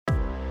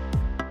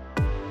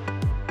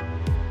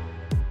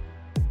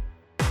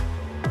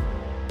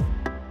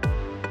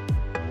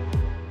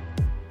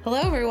Hello,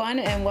 everyone,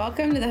 and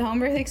welcome to the Home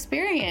Birth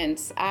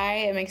Experience. I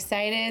am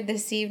excited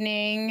this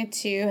evening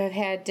to have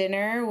had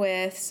dinner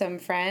with some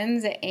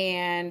friends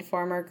and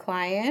former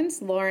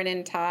clients, Lauren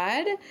and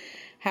Todd.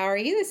 How are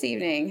you this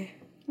evening?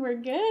 We're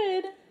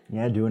good.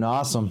 Yeah, doing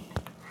awesome.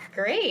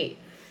 Great.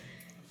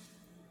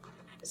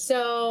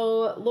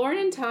 So, Lauren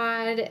and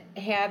Todd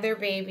had their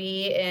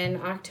baby in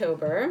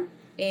October,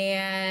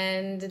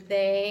 and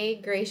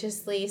they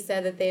graciously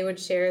said that they would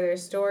share their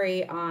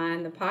story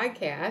on the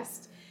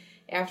podcast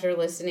after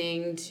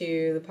listening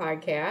to the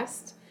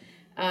podcast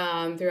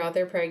throughout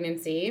their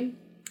pregnancy.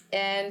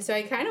 And so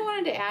I kind of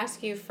wanted to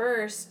ask you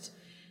first,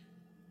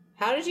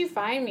 how did you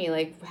find me?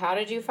 Like, how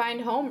did you find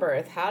home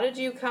birth? How did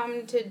you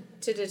come to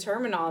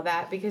determine all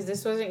that? Because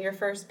this wasn't your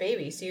first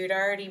baby, so you'd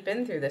already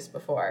been through this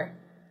before.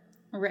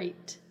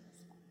 Right.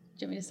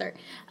 Do you want me to start?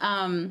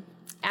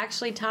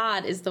 Actually,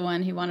 Todd is the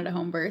one who wanted a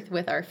home birth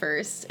with our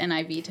first, and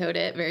I vetoed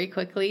it very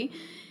quickly.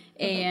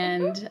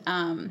 And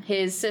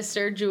his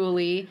sister,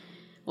 Julie,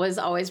 was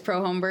always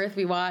pro home birth.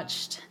 We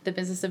watched The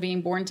Business of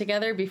Being Born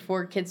together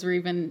before kids were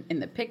even in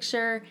the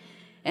picture.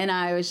 And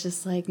I was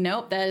just like,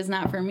 nope, that is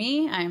not for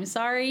me. I'm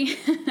sorry.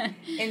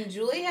 And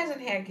Julie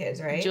hasn't had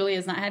kids, right? Julie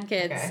has not had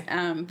kids,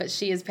 Okay. but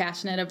she is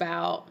passionate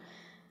about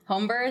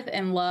home birth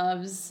and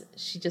loves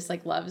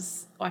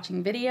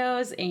watching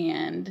videos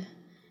and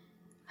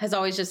has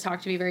always just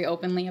talked to me very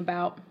openly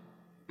about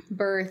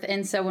birth.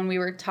 And so when we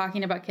were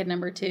talking about kid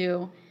number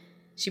 2,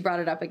 she brought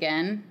it up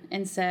again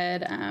and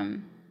said,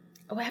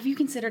 oh, have you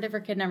considered it for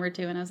kid number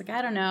 2? And I was like,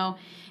 I don't know.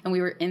 And we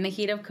were in the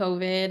heat of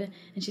COVID,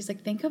 and she's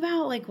like, think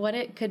about like what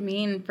it could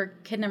mean for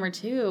kid number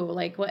 2.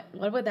 Like what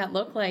would that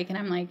look like? And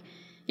I'm like,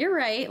 you're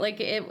right. Like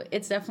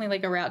it's definitely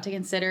like a route to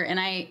consider.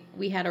 And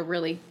we had a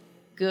really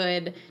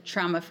good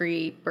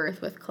trauma-free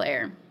birth with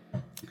Claire.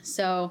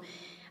 So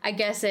I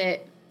guess I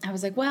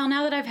was like, well,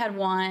 now that I've had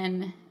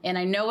one and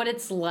I know what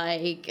it's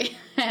like,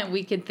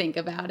 we could think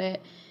about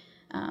it.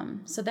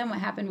 So then what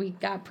happened? We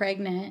got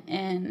pregnant,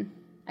 and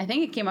I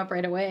think it came up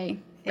right away,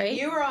 right? And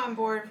you were on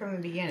board from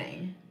the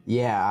beginning.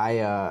 Yeah,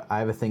 I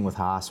have a thing with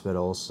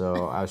hospitals,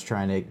 so I was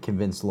trying to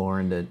convince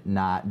Lauren to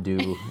not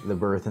do the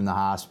birth in the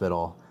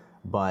hospital.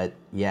 But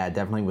yeah,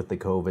 definitely with the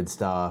COVID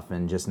stuff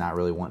and just not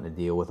really wanting to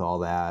deal with all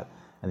that,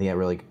 I think that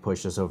really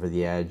pushed us over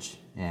the edge.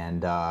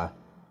 And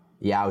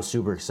yeah, I was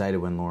super excited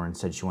when Lauren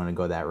said she wanted to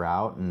go that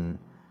route, and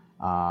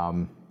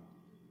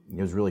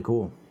it was really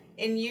cool.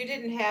 And you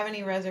didn't have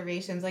any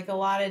reservations. Like a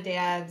lot of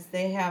dads,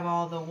 they have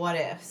all the what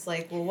ifs.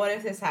 Like, well, what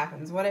if this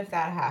happens? What if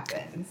that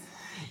happens?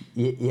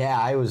 Yeah,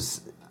 I was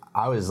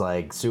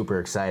like super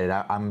excited.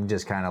 I'm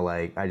just kind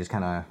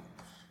of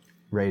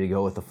ready to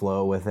go with the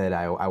flow with it.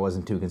 I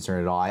wasn't too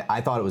concerned at all.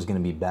 I thought it was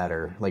going to be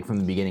better. Like from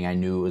the beginning, I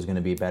knew it was going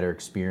to be a better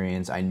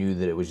experience. I knew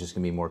that it was just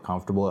going to be more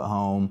comfortable at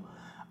home.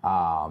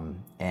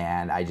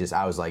 And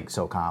I was like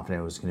so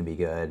confident it was going to be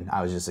good.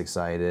 I was just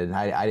excited.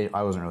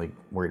 I wasn't really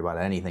worried about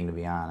anything, to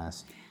be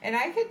honest. And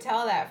I could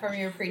tell that from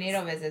your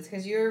prenatal visits,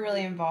 because you were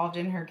really involved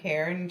in her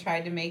care and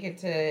tried to make it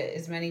to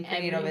as many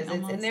prenatal visits.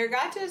 Almost. And there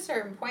got to a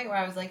certain point where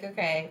I was like,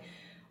 okay,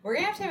 we're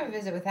going to have a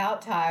visit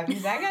without Todd,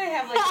 because I got to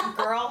have like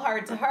a girl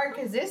heart to heart,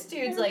 because this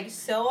dude's like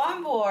so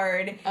on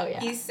board. Oh, yeah.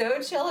 He's so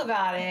chill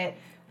about it.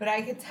 But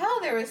I could tell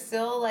there was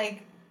still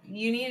like,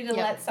 you needed to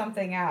let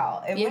something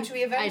out, which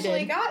we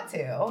eventually got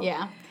to.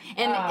 Yeah.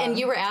 And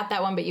you were at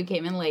that one, but you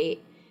came in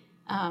late.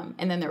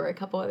 And then there were a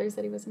couple others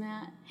that he wasn't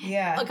at.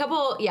 Yeah. A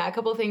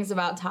couple things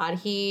about Todd.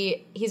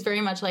 He's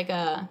very much like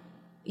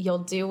you'll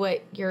do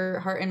what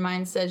your heart and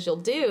mind says you'll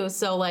do.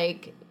 So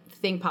like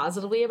think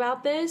positively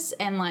about this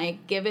and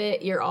like give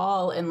it your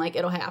all and like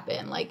it'll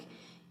happen. Like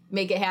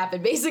make it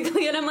happen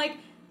basically. And I'm like,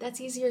 that's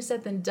easier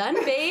said than done,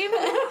 babe.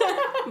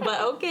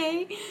 But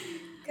okay.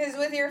 Because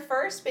with your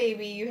first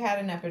baby, you had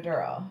an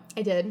epidural.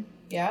 I did.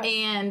 Yeah.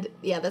 And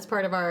yeah, that's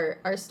part of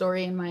our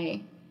story and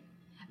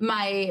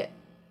my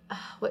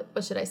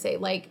what should I say?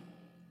 Like,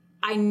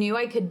 I knew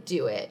I could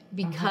do it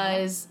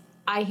because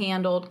I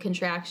handled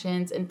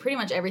contractions and pretty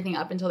much everything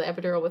up until the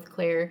epidural with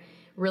Claire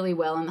really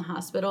well in the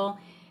hospital.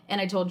 And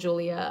I told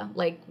Julia,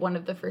 like, one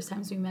of the first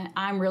times we met,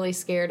 I'm really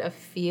scared of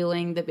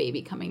feeling the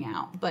baby coming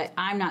out, but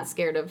I'm not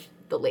scared of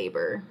the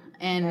labor.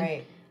 And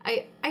right.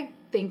 I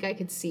think I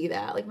could see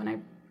that, like, when I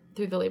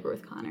through the labor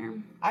with Connor.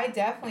 I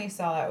definitely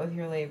saw that with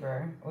your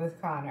labor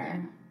with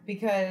Connor,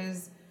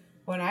 because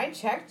when I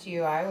checked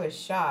you, I was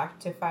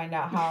shocked to find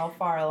out how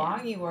far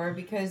along you were,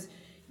 because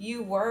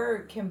you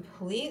were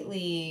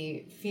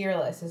completely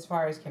fearless as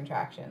far as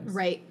contractions.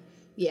 Right.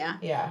 Yeah.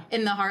 Yeah.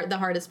 And the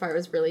hardest part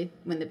was really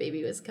when the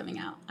baby was coming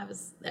out.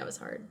 That was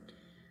hard.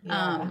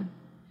 Yeah.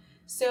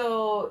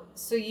 So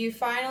you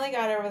finally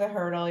got over the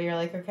hurdle. You're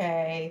like,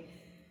 okay,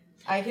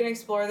 I can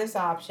explore this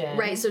option.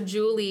 Right. So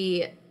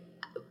Julie,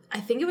 I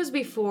think it was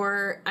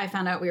before I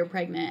found out we were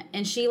pregnant,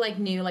 and she like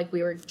knew like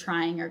we were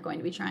trying or going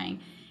to be trying.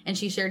 And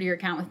she shared your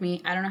account with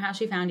me. I don't know how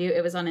she found you.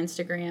 It was on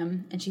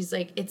Instagram. And she's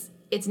like,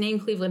 it's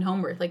named Cleveland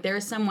Home Birth. Like, there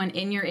is someone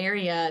in your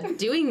area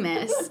doing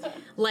this.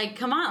 Like,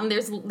 come on.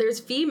 There's women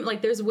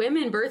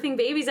birthing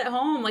babies at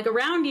home, like,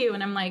 around you.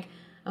 And I'm like,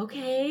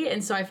 okay.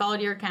 And so I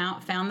followed your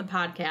account, found the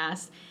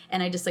podcast,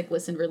 and I just like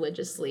listened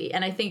religiously.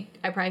 And I think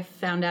I probably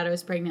found out I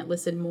was pregnant,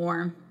 listened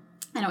more.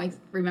 I don't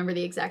remember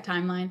the exact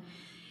timeline.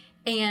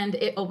 And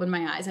it opened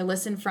my eyes. I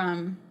listened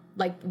from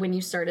like when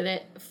you started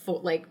it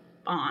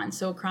on,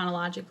 so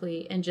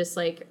chronologically, and just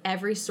like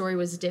every story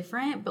was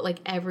different, but like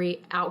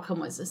every outcome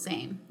was the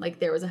same. Like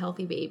there was a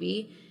healthy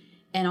baby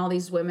and all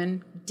these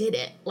women did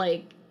it.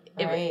 Like,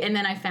 right. And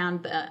then I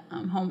found the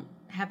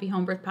Happy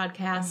Home Birth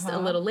podcast a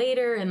little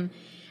later, and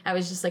I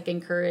was just like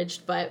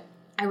encouraged, but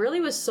I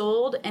really was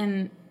sold.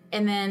 And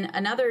then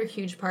another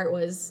huge part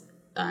was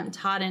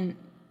Todd and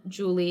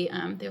Julie.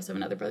 They also have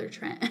another brother,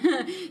 Trent.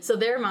 So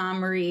their mom,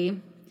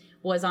 Marie,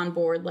 was on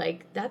board.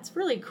 Like, that's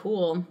really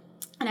cool.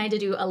 And I had to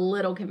do a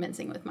little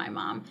convincing with my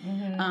mom.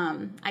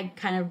 I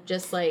kind of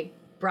just like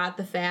brought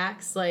the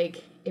facts,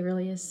 like it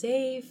really is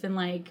safe, and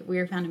like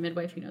we found a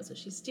midwife who knows what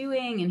she's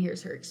doing, and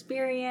here's her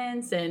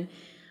experience, and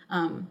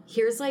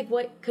here's like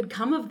what could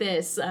come of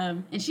this.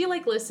 And she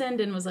like listened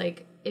and was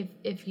like,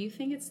 if you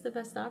think it's the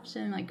best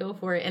option, like go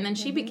for it. And then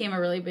she became a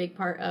really big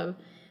part of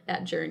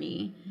that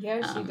journey.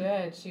 Yeah, she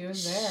did. She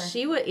was there.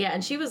 She would, yeah,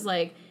 and she was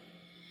like,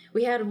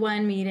 we had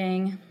one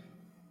meeting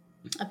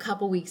a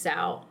couple weeks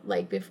out,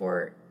 like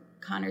before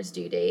Connor's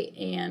due date,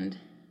 and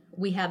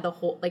we had the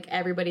whole, like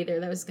everybody there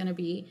that was going to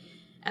be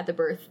at the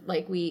birth,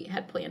 like we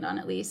had planned on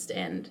at least,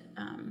 and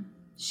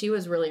she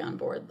was really on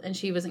board, and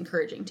she was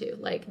encouraging too.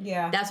 Like,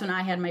 that's when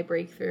I had my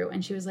breakthrough,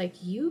 and she was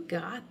like, you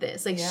got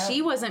this. Like,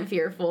 she wasn't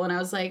fearful, and I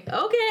was like,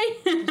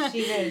 okay.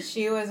 She did.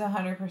 She was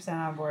 100%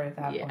 on board at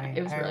that point. Yeah,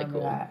 it was really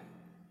cool. That.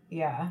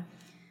 Yeah.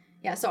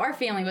 Yeah, so our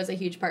family was a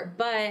huge part,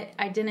 but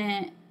I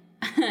didn't...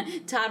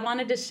 Todd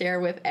wanted to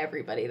share with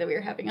everybody that we were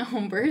having a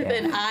home birth,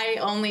 and I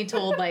only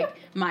told like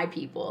my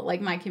people,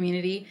 like my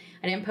community.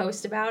 I didn't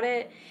post about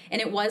it,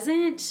 and it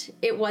wasn't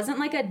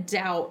like a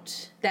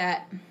doubt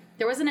that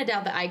there wasn't a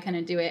doubt that I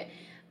couldn't do it.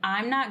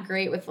 I'm not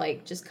great with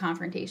like just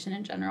confrontation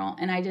in general,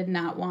 and I did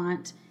not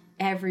want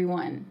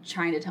everyone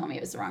trying to tell me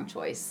it was the wrong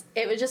choice.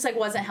 It was just like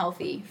wasn't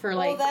healthy for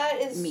like that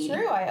is me.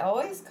 True. I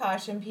always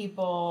caution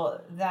people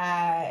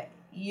that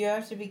you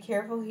have to be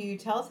careful who you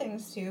tell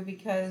things to,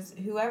 because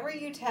whoever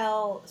you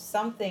tell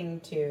something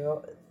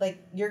to, like,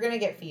 you're going to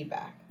get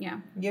feedback. Yeah.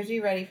 You have to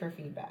be ready for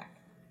feedback.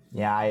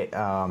 Yeah,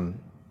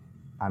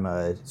 I'm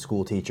a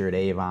school teacher at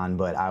Avon,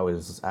 but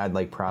I'd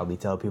like proudly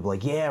tell people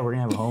like, yeah, we're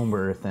going to have a home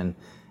birth. And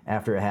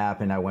after it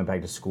happened, I went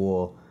back to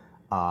school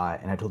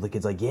and I told the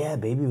kids like, yeah,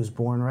 baby was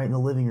born right in the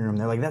living room.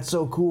 They're like, that's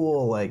so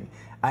cool. Like,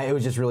 it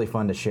was just really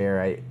fun to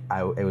share.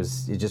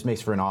 It just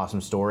makes for an awesome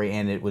story,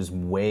 and it was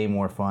way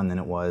more fun than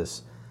it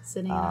was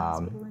sitting in a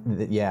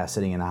hospital.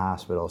 Sitting in a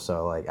hospital.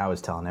 So like I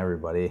was telling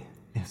everybody,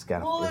 it's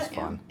kind of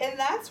fun. And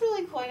that's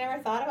really cool. I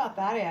never thought about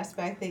that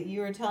aspect, that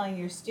you were telling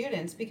your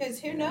students, because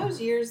who knows,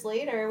 years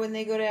later when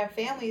they go to have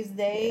families,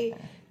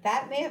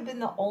 that may have been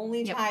the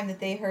only time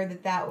that they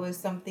heard that was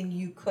something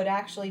you could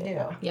actually do.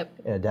 Yep.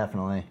 Yeah,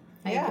 definitely.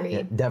 I agree.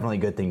 Yeah, definitely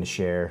a good thing to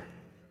share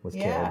with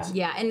kids.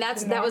 Yeah, and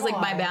that was like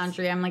my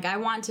boundary. I'm like, I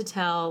want to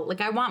tell,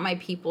 like I want my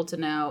people to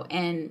know,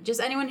 and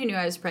just anyone who knew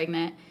I was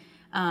pregnant,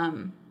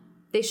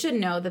 they should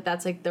know that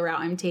that's like the route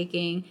I'm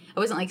taking. I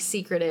wasn't like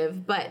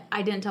secretive, but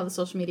I didn't tell the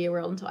social media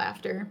world until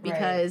after,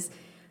 because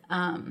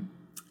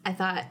I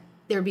thought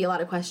there'd be a lot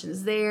of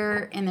questions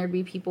there, and there'd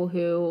be people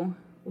who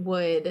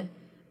would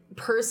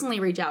personally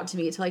reach out to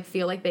me to like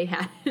feel like they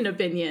had an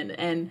opinion,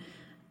 and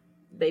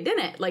they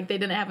didn't. Like they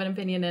didn't have an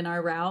opinion in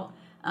our route.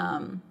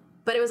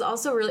 But it was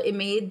also really, it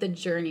made the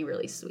journey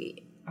really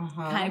sweet.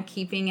 Kind of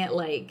keeping it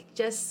like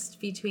just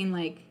between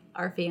like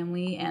our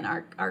family and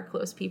our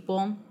close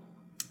people.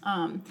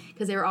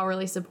 Because they were all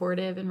really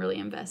supportive and really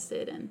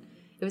invested, and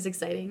it was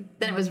exciting.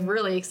 Then it was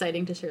really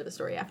exciting to share the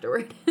story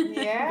afterward.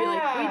 Yeah. Be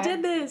like, we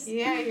did this.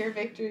 Yeah, your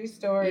victory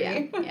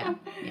story.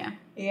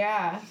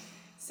 Yeah.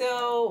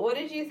 So what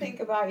did you think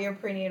about your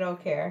prenatal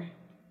care?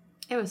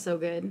 It was so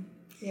good.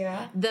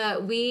 Yeah.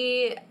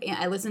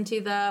 I listened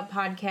to the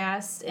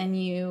podcast, and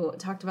you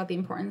talked about the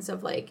importance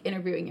of like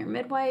interviewing your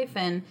midwife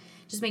and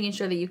just making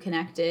sure that you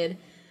connected.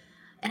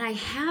 And I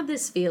had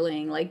this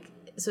feeling like,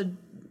 so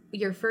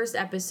your first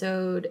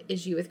episode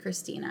is you with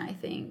Christina, I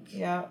think.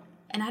 Yeah.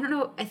 And I don't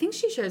know, I think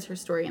she shares her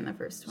story in the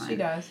first one. She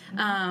does.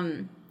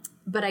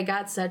 But I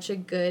got such a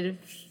good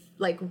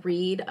like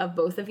read of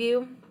both of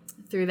you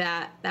through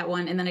that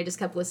one, and then I just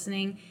kept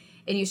listening,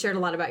 and you shared a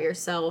lot about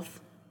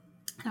yourself.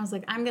 And I was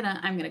like, I'm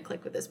gonna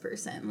click with this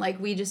person. Like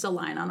we just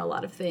align on a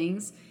lot of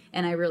things,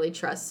 and I really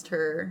trust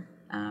her.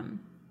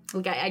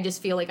 Like I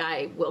just feel like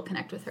I will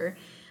connect with her.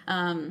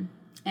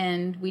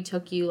 And we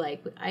took you,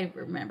 like, I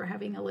remember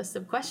having a list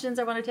of questions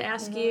I wanted to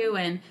ask you.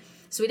 And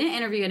so we didn't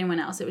interview anyone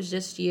else. It was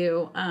just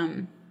you.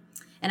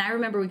 And I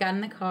remember we got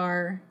in the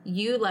car.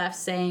 You left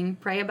saying,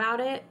 pray about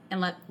it and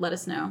let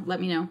us know.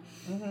 Let me know.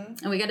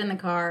 And we got in the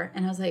car,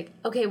 and I was like,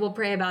 okay, we'll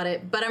pray about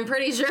it. But I'm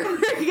pretty sure we're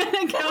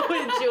going to go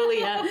with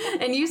Julia.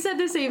 And you said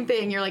the same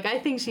thing. You're like, I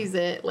think she's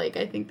it. Like,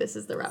 I think this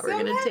is the route we're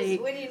going to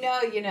take. When you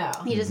know, you know.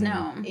 You just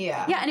know.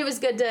 Yeah. Yeah, and it was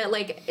good to,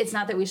 like, it's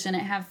not that we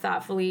shouldn't have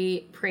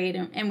thoughtfully prayed,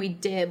 and we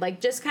did. Like,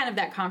 just kind of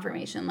that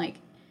confirmation, like,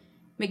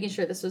 making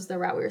sure this was the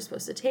route we were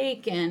supposed to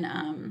take.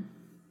 And,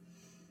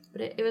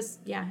 but it was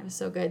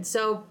so good.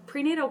 So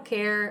prenatal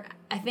care,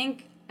 I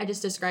think I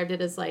just described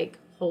it as like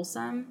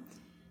wholesome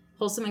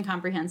and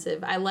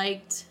comprehensive.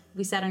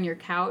 We sat on your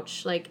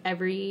couch like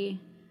every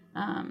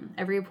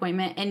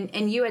appointment,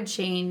 and you had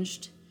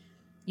changed.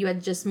 You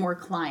had just more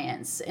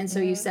clients. And so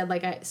you said,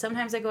 like,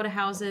 sometimes I go to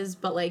houses,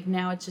 but, like,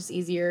 now it's just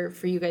easier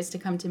for you guys to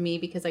come to me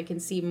because I can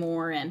see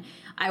more, and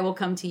I will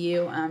come to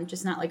you,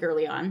 just not, like,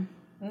 early on.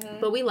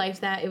 But we liked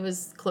that. It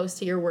was close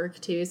to your work,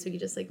 too, so we could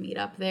just, like, meet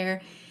up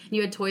there. And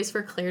you had toys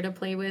for Claire to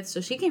play with,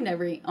 so she came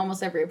to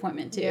almost every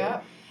appointment, too.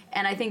 Yeah.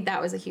 And I think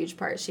that was a huge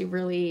part. She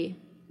really,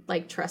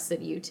 like,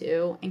 trusted you,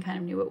 too, and kind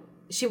of knew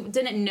she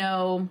didn't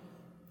know...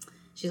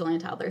 She's only a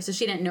toddler, so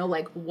she didn't know,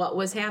 like, what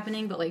was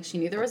happening, but, like, she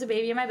knew there was a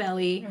baby in my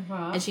belly,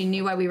 and she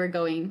knew why we were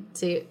going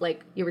to,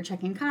 like, you were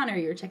checking Connor,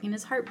 you were checking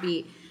his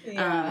heartbeat,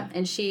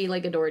 and she,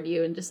 like, adored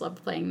you and just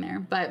loved playing there.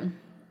 But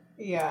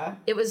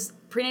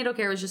prenatal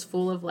care was just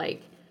full of,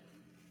 like,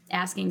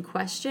 asking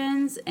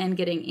questions and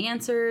getting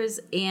answers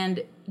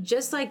and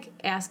just, like,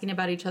 asking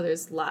about each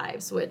other's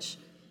lives, which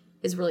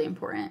is really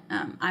important.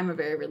 I'm a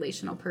very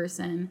relational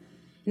person.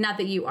 Not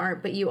that you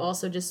aren't, but you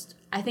also just,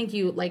 I think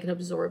you like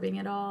absorbing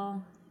it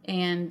all.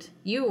 And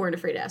you weren't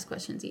afraid to ask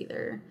questions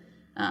either,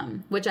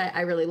 which I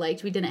really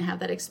liked. We didn't have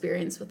that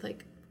experience with,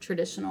 like,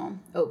 traditional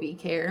OB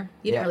care.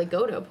 You didn't really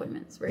go to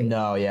appointments, right?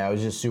 No, yeah, it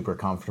was just super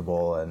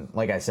comfortable. And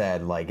like I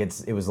said, like,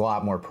 it was a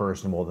lot more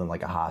personable than,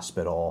 like, a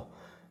hospital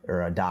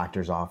or a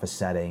doctor's office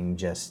setting.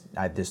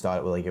 I just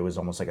thought it was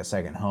almost like a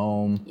second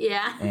home.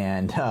 Yeah.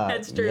 And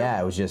that's true.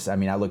 Yeah, it was just, I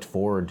mean, I looked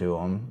forward to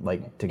them,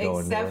 like, to go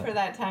into Except for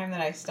that time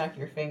that I stuck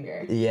your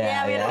finger.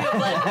 Yeah. We had to do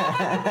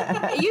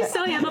blood. You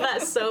still handled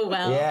that so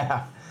well.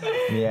 Yeah.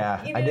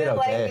 Yeah, you I did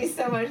okay. like me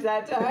so much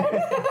that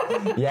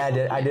time.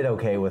 Yeah, I did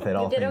okay with it,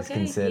 all things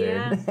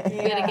considered. Yeah.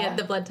 We had to get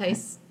the blood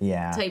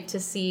type to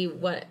see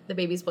what the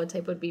baby's blood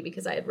type would be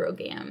because I had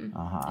RhoGAM.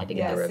 I had to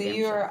get the RhoGAM. So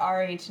you were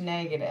Rh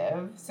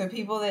negative. So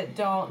people that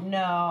don't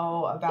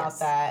know about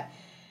that,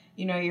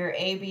 you know, you're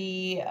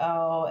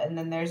ABO, and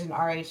then there's an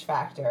Rh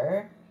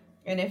factor.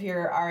 And if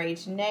you're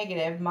Rh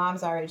negative,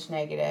 mom's Rh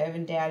negative,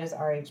 and dad is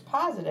Rh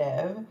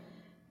positive,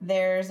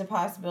 there's a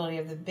possibility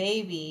of the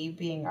baby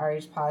being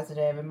Rh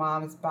positive and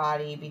mom's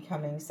body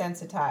becoming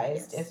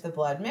sensitized if the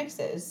blood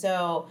mixes.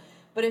 So,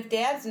 but if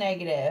dad's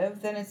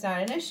negative, then it's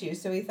not an issue.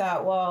 So we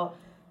thought, well,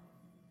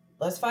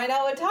 let's find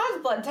out what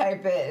Todd's blood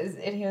type is.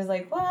 And he was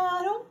like, well,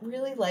 I don't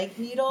really like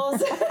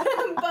needles,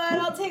 but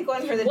I'll take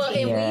one for the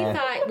team. And we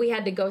thought we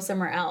had to go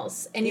somewhere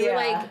else. And you were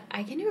like,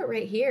 I can do it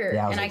right here.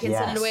 Yeah, and I can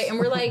send it away. And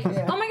we're like,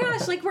 oh my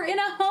gosh, like, we're in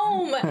a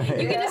home.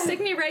 You get to stick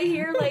me right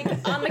here, like,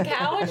 on the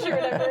couch or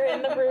whatever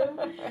in the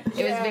room.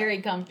 It was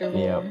very comfortable.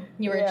 Yep.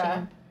 You were a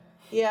champ.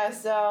 Yeah,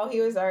 so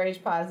he was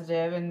Rh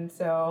positive, and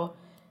so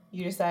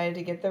you decided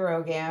to get the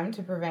RhoGAM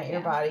to prevent your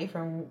body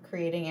from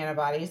creating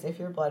antibodies if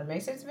your blood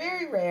mix. It's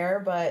very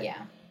rare, but...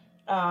 Yeah.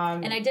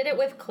 And I did it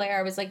with Claire.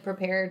 I was, like,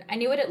 prepared. I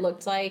knew what it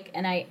looked like,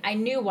 and I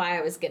knew why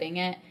I was getting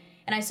it.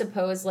 And I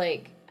suppose,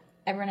 like,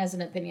 everyone has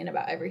an opinion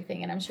about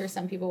everything, and I'm sure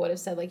some people would have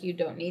said, like, you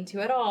don't need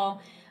to at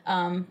all.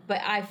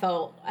 But I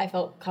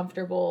felt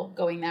comfortable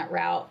going that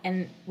route.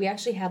 And we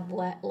actually had,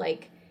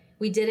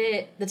 we did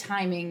it, the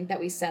timing that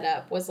we set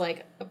up was,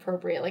 like,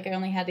 appropriate. Like, I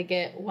only had to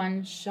get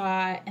one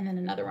shot and then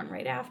another one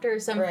right after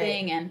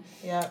something. Right.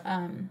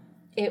 And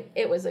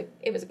it was a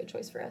good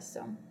choice for us,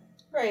 so.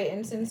 Right,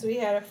 and since we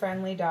had a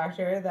friendly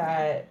doctor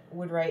that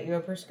would write you a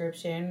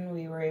prescription,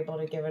 we were able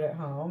to give it at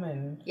home,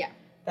 and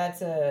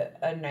that's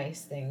a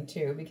nice thing,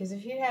 too, because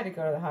if you had to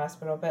go to the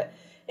hospital, but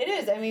it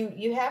is, I mean,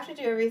 you have to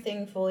do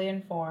everything fully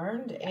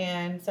informed,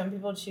 and some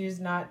people choose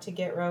not to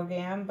get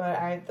RhoGAM,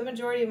 but the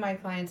majority of my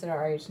clients that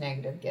are Rh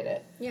negative get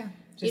it. Yeah.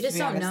 You just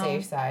don't know. On the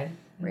safe side.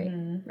 Right,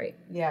 right.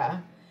 Yeah.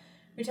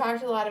 We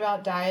talked a lot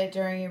about diet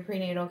during your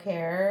prenatal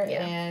care,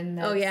 and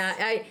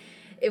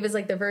it was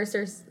like the first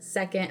or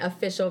second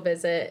official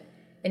visit,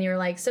 and you were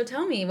like, so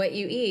tell me what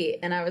you eat.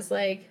 And I was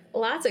like,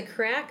 lots of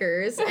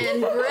crackers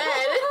and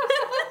bread.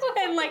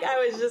 And, like,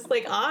 I was just,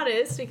 like,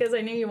 honest because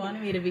I knew you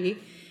wanted me to be.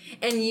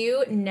 And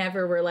you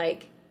never were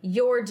like,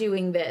 you're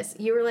doing this.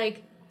 You were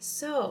like,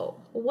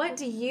 so what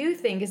do you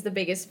think is the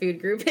biggest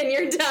food group in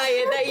your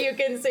diet that you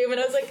consume?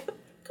 And I was like,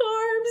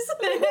 carbs.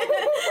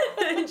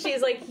 And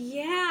she's like,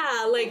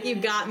 yeah, like, you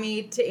got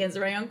me to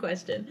answer my own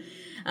question.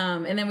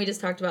 And then we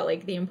just talked about,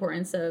 like, the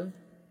importance of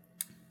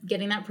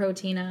getting that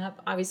protein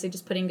up, obviously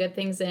just putting good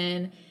things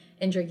in,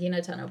 and drinking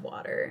a ton of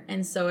water.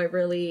 And so I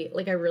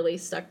really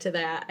stuck to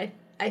that.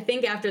 I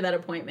think after that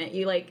appointment,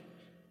 you like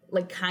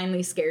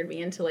kindly scared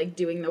me into, like,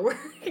 doing the work.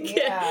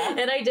 Yeah.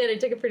 And I did. I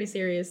took it pretty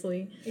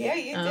seriously. Yeah,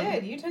 you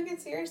did. You took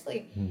it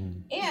seriously. Mm-hmm.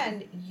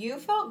 And you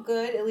felt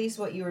good, at least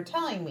what you were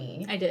telling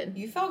me. I did.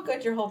 You felt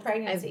good your whole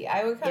pregnancy.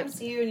 I would come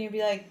see you and you'd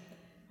be like,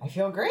 I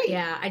feel great.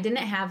 Yeah, I didn't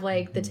have,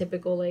 like, the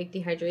typical, like,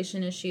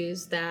 dehydration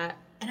issues and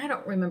I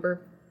don't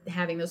remember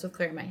having those with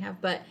Claire. I might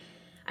have, but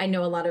I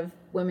know a lot of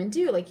women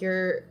do. Like,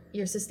 you're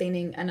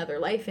sustaining another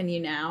life in you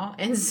now.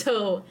 And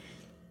so,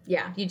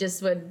 yeah, you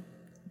just would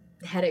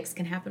headaches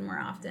can happen more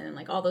often and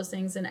like all those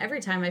things. And every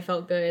time I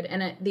felt good.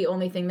 And the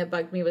only thing that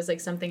bugged me was like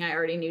something I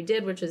already knew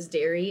did, which was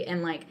dairy.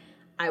 And like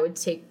I would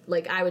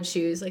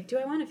choose like, do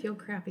I want to feel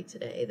crappy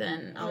today?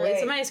 Then I'll eat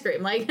some ice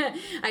cream. Like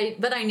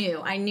but I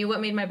knew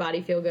what made my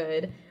body feel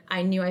good.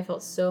 I knew I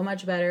felt so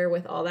much better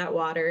with all that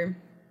water.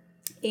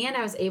 And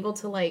I was able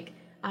to like,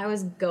 I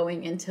was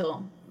going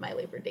until my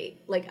labor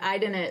date. Like I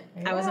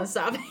wasn't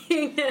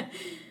stopping.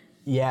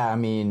 Yeah, I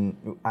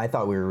mean, I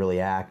thought we were really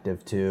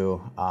active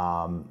too.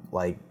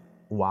 Like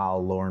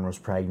while Lauren was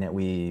pregnant,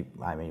 we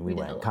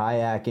went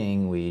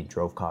kayaking, we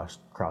drove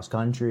cross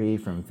country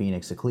from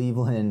Phoenix to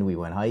Cleveland, we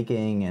went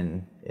hiking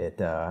and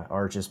at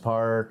Arches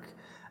Park.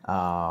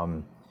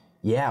 I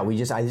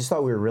just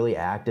thought we were really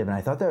active, and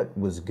I thought that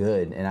was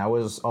good. And I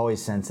was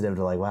always sensitive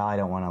to like, well, I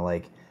don't want to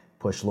like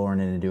push Lauren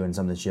into doing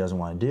something she doesn't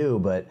want to do,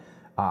 but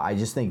I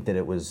just think that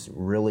it was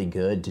really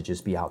good to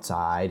just be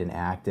outside and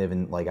active,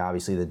 and like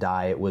obviously the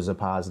diet was a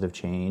positive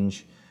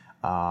change.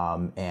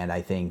 And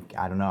I think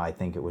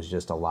it was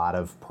just a lot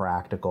of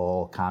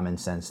practical, common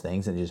sense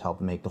things that just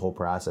helped make the whole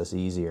process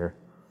easier.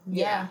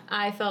 Yeah,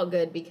 I felt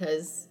good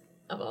because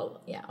of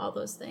all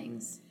those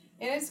things.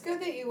 And it's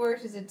good that you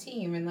worked as a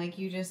team, and like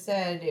you just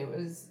said, it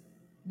was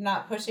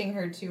not pushing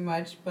her too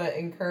much, but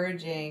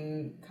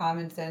encouraging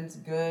common sense,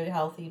 good,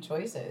 healthy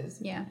choices.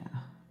 Yeah.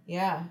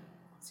 Yeah.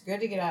 It's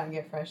good to get out and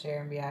get fresh air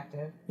and be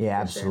active. Yeah,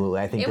 absolutely.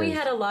 Sure. I think we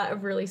had a lot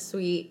of really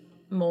sweet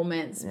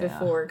moments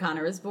before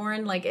Connor was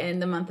born, like in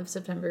the month of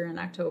September and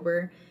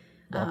October,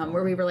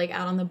 where we were like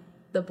out on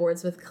the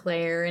boards with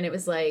Claire, and it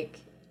was like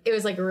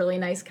really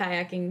nice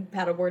kayaking,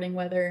 paddleboarding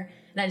weather.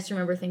 And I just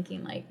remember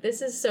thinking like,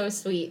 this is so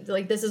sweet.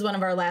 Like this is one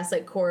of our last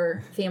like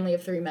core family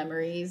of 3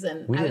 memories.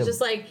 And I was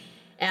just like,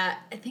 I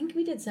think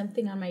we did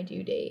something on my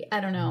due date.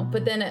 I don't know.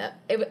 But then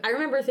I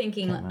remember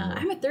thinking,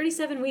 I'm at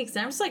 37 weeks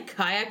and I'm just like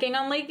kayaking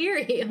on Lake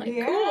Erie. Like,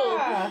 cool.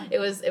 It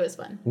was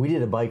fun. We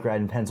did a bike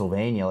ride in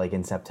Pennsylvania like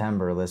in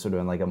September. This would have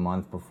been like a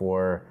month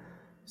before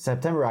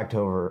September,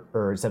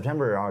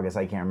 August,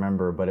 I can't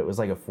remember, but it was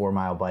like a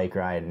 4-mile bike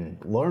ride, and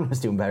Lauren was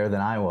doing better than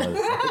I was.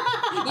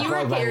 You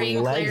were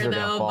carrying Claire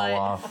though,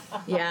 but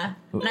yeah.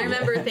 And I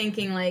remember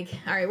thinking like,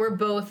 all right, we're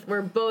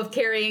both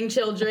carrying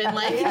children.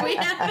 Like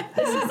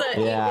this is an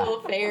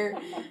equal, fair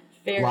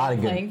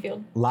playing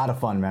field. A lot of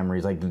fun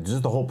memories. Like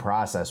just the whole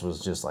process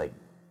was just like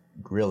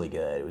really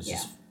good. It was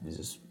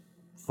just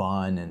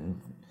fun, and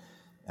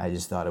I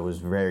just thought it was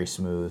very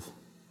smooth.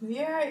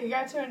 Yeah, you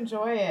got to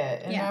enjoy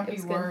it and not be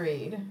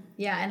worried.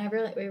 Yeah, and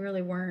we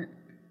really weren't.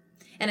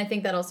 And I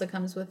think that also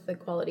comes with the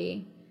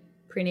quality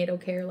prenatal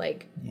care.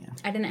 Like,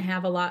 I didn't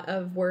have a lot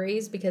of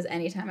worries because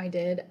anytime I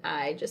did,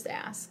 I just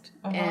asked.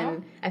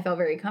 And I felt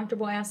very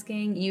comfortable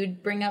asking.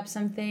 You'd bring up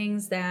some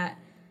things that,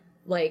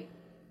 like,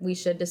 we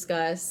should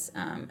discuss.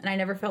 And I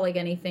never felt like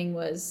anything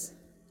was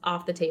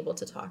off the table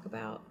to talk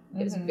about.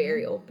 It was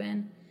very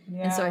open.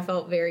 Yeah. And so I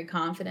felt very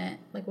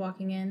confident, like,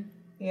 walking in.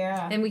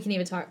 Yeah. And we can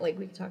even talk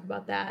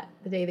about that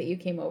the day that you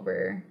came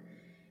over.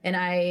 And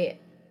I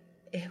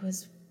don't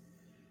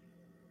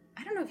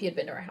know if you had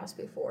been to our house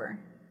before.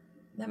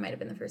 That might have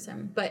been the first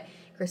time. But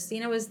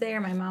Christina was there,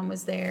 my mom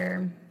was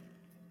there,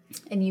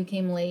 and you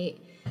came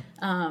late.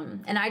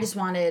 And I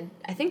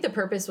think the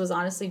purpose was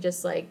honestly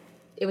just like,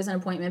 it was an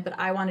appointment, but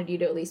I wanted you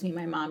to at least meet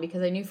my mom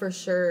because I knew for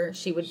sure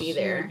she would be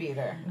there.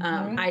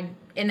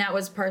 And that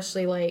was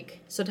partially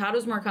like, so Todd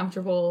was more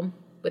comfortable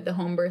with the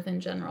home birth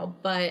in general,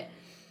 but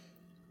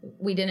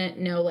we didn't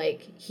know,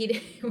 like,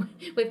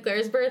 with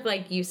Claire's birth,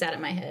 like, you sat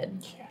in my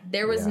head.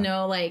 There was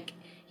no, like,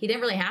 he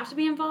didn't really have to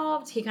be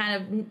involved.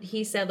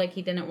 He said, like,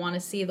 he didn't want to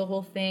see the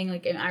whole thing.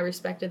 Like, and I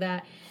respected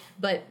that.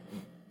 But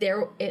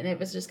it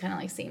was just kind of,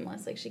 like,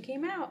 seamless. Like, she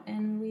came out,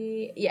 and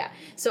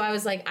So I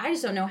was like, I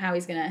just don't know how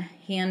he's going to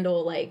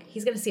handle, like,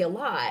 he's going to see a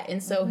lot.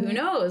 And so who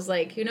knows?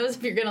 Like, who knows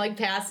if you're going to, like,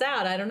 pass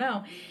out? I don't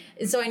know.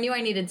 And so I knew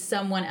I needed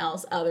someone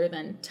else other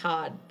than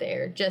Todd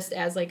there, just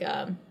as, like,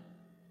 a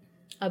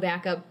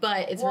backup.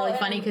 But it's really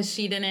funny because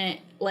she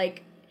didn't,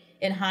 like,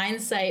 in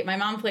hindsight, my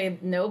mom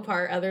played no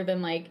part other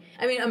than, like,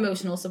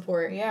 emotional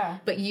support. Yeah.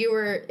 But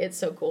it's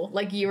so cool.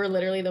 Like, you were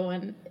literally the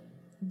one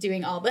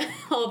doing all the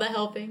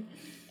helping.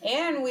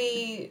 And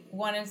we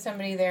wanted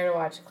somebody there to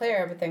watch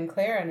Claire, but then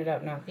Claire ended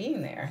up not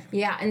being there.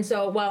 Yeah, and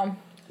so,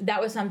 that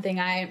was something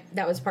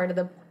that was part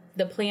of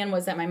the plan,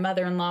 was that my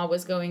mother-in-law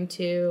was going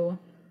to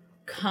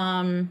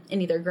come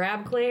and either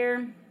grab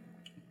Claire,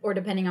 or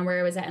depending on where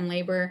I was at in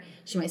labor,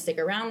 she might stick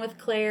around with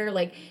Claire.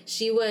 Like,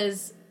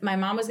 my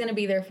mom was going to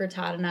be there for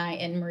Todd and I,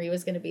 and Marie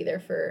was going to be there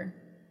for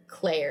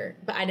Claire.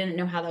 But I didn't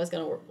know how that was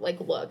going to, like,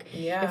 look.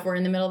 Yeah. If we're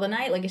in the middle of the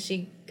night, like, is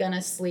she going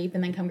to sleep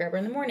and then come grab her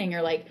in the morning?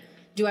 Or, like,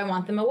 do I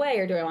want them away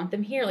or do I want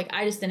them here? Like,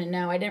 I just didn't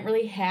know. I didn't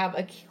really have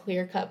a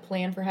clear-cut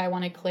plan for how I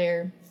wanted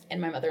Claire and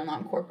my mother-in-law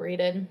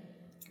incorporated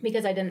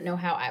because I didn't know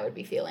how I would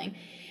be feeling.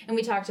 And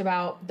we talked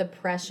about the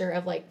pressure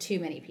of, like, too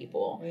many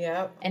people.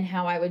 Yep. And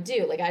how I would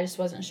do. Like, I just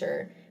wasn't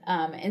sure.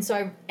 And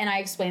so I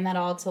explained that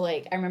all to,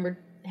 like, I remember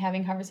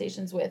having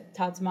conversations with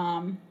Todd's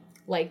mom,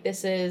 like,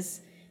 this is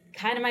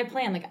kind of my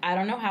plan. Like, I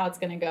don't know how it's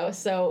going to go.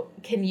 So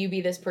can you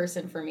be this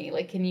person for me?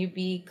 Like, can you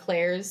be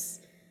Claire's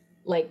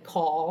like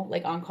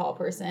on-call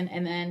person,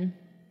 and then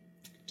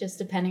just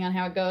depending on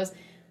how it goes.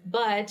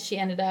 But she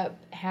ended up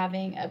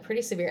having a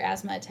pretty severe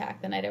asthma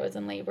attack the night I was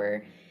in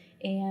labor,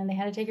 and they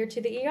had to take her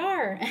to the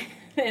ER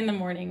in the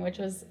morning, which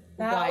was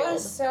That wild.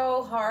 was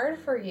so hard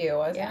for you,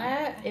 wasn't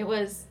it? It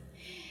was.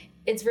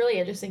 It's really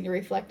interesting to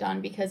reflect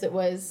on because it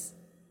was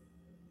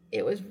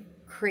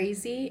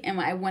crazy, and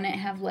I would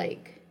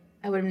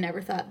have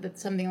never thought that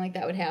something like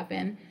that would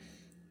happen.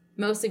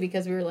 Mostly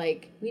because we were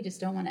like, we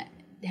just don't want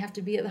to have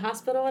to be at the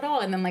hospital at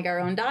all, and then like our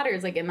own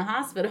daughter's like in the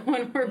hospital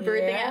when we're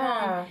birthing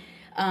at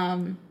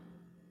home.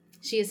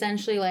 She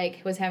essentially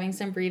like was having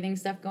some breathing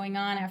stuff going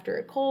on after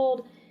a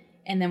cold,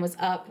 and then was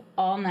up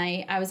all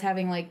night. I was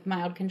having like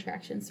mild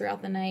contractions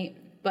throughout the night,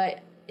 but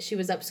she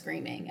was up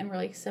screaming, and we're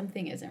like,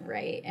 something isn't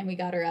right. And we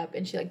got her up,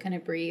 and she like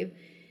couldn't breathe.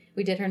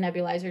 We did her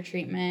nebulizer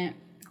treatment,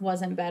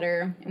 wasn't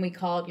better, and we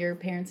called your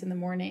parents in the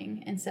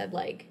morning and said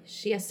like,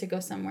 she has to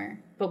go somewhere,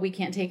 but we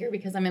can't take her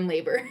because I'm in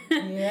labor.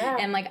 Yeah.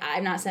 And like,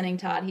 I'm not sending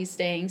Todd, he's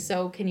staying,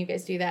 so can you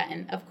guys do that?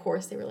 And of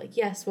course they were like,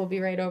 yes, we'll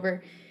be right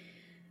over.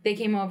 They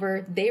came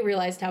over, they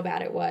realized how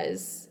bad it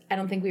was. I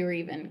don't think we were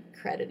even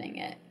crediting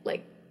it.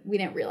 Like, we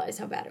didn't realize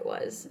how bad it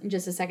was. And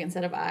just a second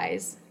set of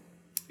eyes.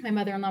 My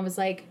mother-in-law was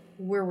like,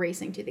 we're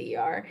racing to the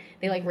ER.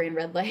 They like ran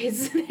red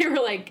lights. They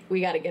were like,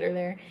 we got to get her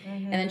there.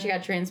 Mm-hmm. And then she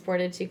got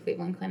transported to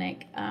Cleveland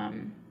Clinic,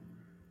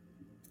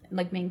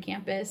 like main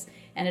campus,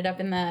 ended up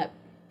in the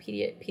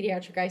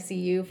pediatric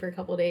ICU for a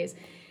couple of days.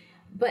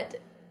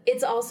 But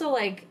it's also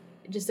like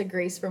just a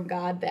grace from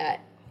God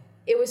that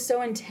it was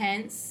so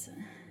intense,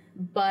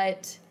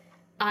 but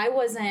I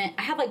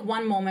had like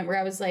one moment where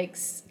I was like,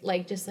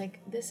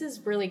 this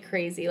is really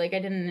crazy. Like I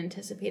didn't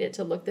anticipate it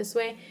to look this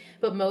way,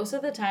 but most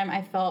of the time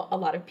I felt a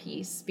lot of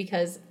peace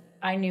because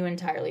I knew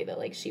entirely that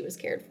like she was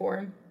cared for.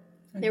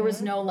 Mm-hmm. There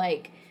was no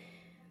like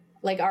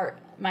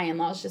my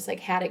in-laws just like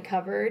had it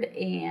covered,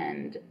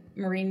 and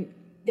Maureen,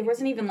 there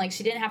wasn't even like,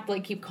 she didn't have to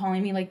like keep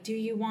calling me like, do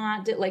you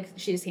want it? Like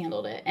she just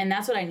handled it. And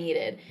that's what I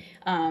needed.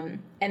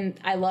 And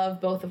I love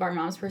both of our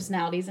moms'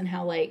 personalities and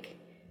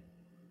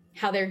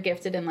how they're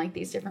gifted in like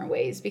these different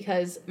ways,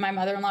 because my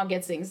mother-in-law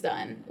gets things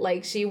done.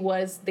 Like she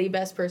was the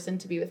best person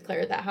to be with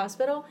Claire at that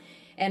hospital,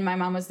 and my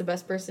mom was the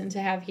best person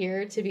to have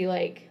here to be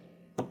like,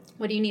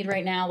 what do you need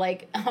right now?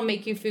 Like, I'll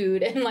make you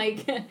food, and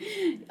like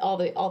all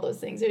those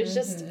things. It was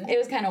just, it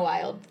was kind of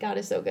wild. God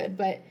is so good.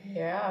 But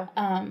yeah,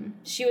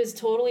 she was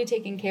totally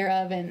taken care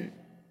of, and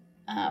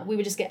we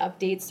would just get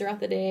updates throughout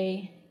the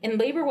day. And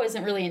labor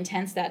wasn't really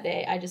intense that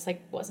day. I just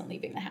like wasn't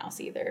leaving the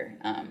house either.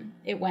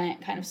 It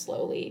went kind of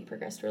slowly,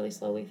 progressed really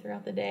slowly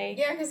throughout the day.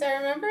 Yeah, because I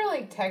remember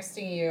like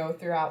texting you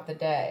throughout the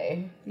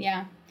day.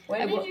 Yeah.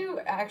 When did you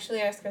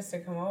actually ask us to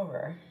come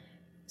over?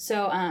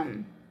 So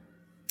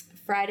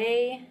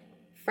Friday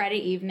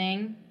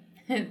evening,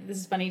 this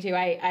is funny too,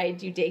 I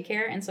do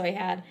daycare, and so I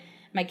had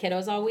my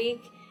kiddos all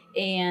week,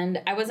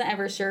 and I wasn't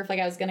ever sure if like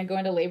I was going to go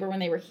into labor when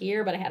they were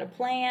here, but I had a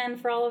plan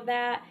for all of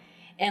that,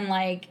 and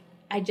like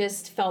I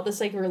just felt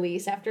this like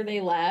release after they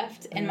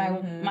left, and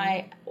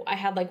I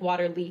had like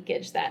water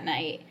leakage that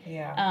night.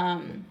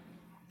 Yeah.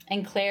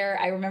 And Claire,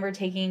 I remember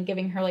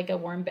giving her like a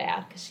warm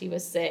bath because she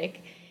was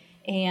sick,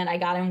 and I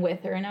got in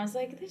with her, and I was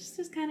like, this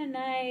is kind of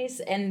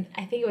nice. And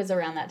I think it was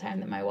around that time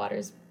that my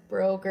waters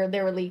broke, or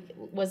there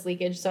was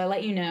leakage, so I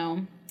let you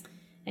know,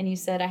 and you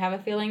said, I have a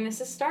feeling this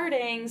is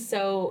starting,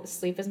 so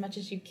sleep as much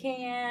as you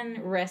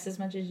can, rest as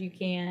much as you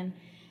can,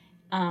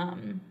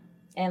 and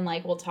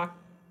like we'll talk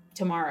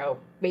tomorrow,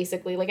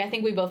 basically. Like I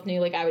think we both knew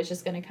like I was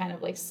just gonna kind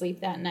of like sleep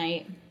that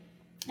night,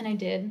 and I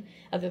did,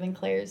 other than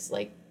Claire's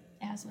like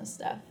asthma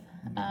stuff.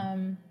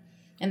 And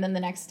then the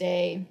next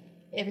day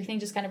everything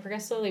just kind of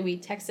progressed slowly. We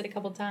texted a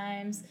couple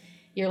times.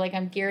 You're like,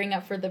 I'm gearing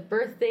up for the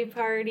birthday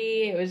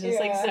party. It was just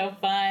like so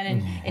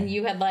fun. And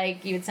you had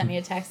sent me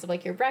a text of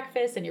like your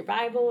breakfast and your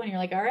Bible, and you're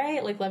like, all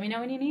right, like let me know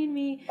when you need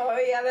me. Oh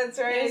yeah, that's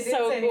right. It was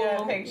so send cool. You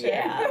a picture.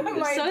 Yeah, it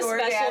was so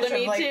special to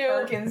me of, too.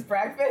 Perkins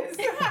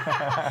breakfast.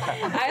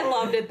 I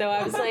loved it though.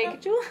 I was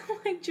like,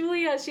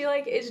 Julia, she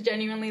like is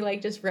genuinely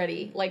like just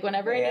ready. Like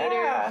whenever I need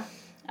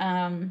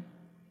her.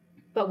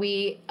 But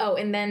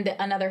and then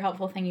another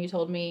helpful thing you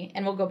told me,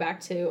 and we'll go back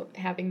to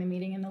having the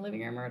meeting in the living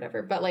room or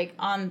whatever, but like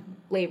on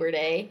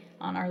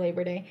our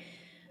Labor Day,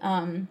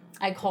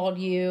 I called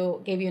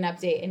you, gave you an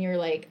update, and you're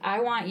like,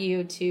 I want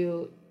you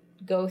to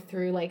go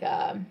through like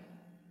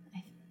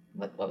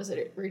what was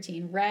it,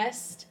 routine?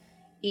 Rest,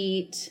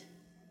 eat,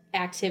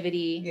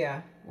 activity,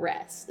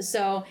 rest.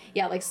 So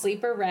yeah, like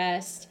sleep or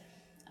rest,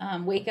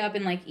 wake up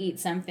and like eat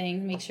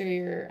something, make sure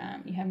you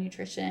have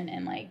nutrition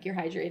and like you're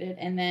hydrated,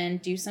 and then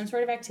do some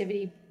sort of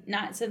activity,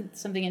 not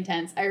something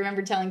intense. I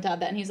remember telling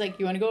Todd that, and he's like,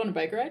 you want to go on a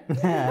bike ride? You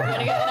want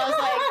to go? And I was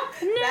like,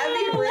 no.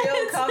 That'd be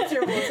real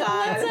comfortable,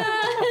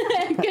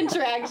 Todd.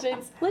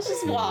 Contractions. Let's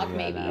just walk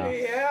maybe.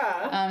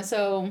 Yeah.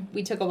 So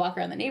we took a walk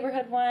around the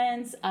neighborhood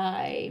once.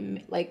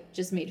 I like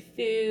just made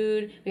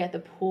food. We got the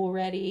pool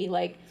ready.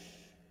 Like,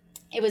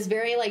 it was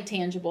very like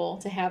tangible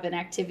to have an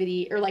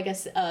activity or like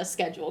a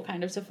schedule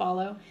kind of to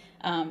follow.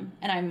 And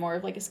I'm more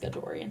of like a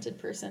schedule oriented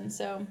person.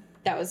 So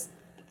that was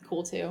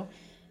cool too.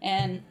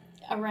 And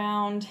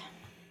around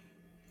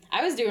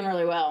I was doing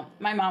really well.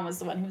 My mom was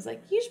the one who was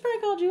like, you should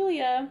probably call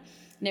Julia.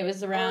 And it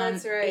was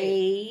around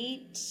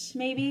 8,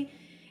 maybe.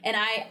 And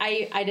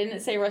I didn't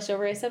say rush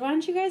over. I said, why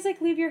don't you guys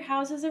like leave your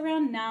houses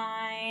around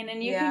 9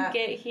 and you can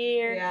get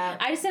here. Yeah.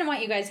 I just didn't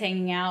want you guys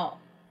hanging out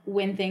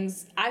when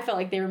I felt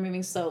like they were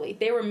moving slowly.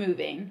 They were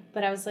moving.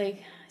 But I was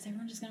like, is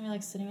everyone just going to be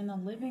like sitting in the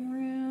living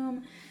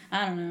room?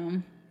 I don't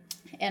know.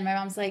 And my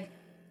mom's like,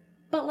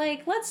 but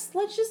like, let's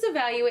just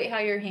evaluate how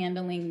you're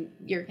handling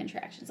your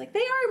contractions. Like, they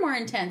are more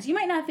intense. You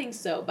might not think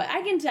so, but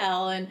I can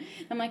tell. And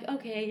I'm like,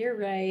 okay, you're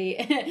right.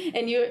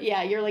 And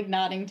you're like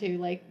nodding too.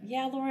 Like,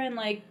 yeah, Lauren,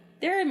 like,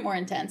 they're more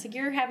intense. Like,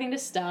 you're having to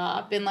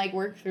stop and like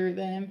work through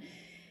them.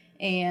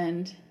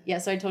 And yeah,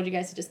 so I told you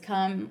guys to just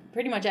come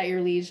pretty much at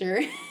your leisure.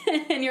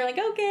 And you're like,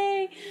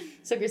 okay.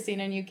 So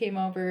Christina and you came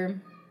over.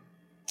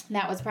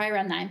 That was probably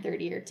around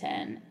 9:30 or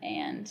 10.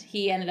 And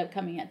he ended up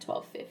coming at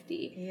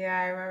 12:50. Yeah,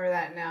 I remember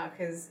that now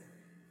because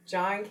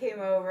John came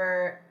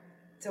over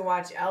to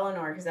watch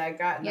Eleanor because I had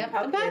gotten the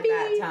puppy at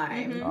that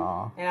time.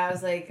 Mm-hmm. And I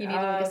was like, you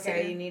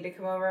need to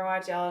come over and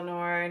watch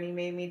Eleanor. And he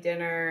made me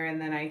dinner and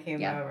then I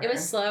came over. It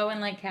was slow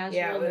and like casual.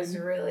 Yeah, it was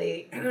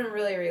really,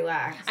 really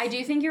relaxed. I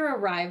do think your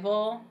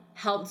arrival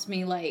helped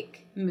me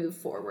like move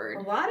forward.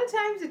 A lot of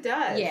times it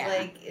does. Yeah.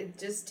 Like, it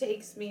just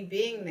takes me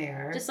being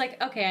there. Just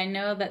like, okay, I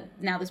know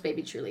that now this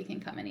baby truly can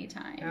come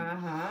anytime.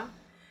 Uh-huh.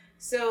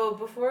 So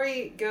before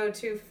we go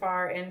too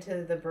far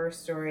into the birth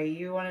story,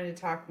 you wanted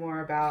to talk more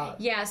about...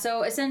 Yeah,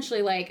 so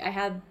essentially, like, I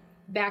had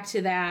back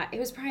to that, it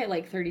was probably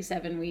like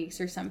 37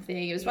 weeks or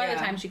something. It was by the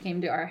time she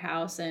came to our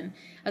house, and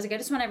I was like, I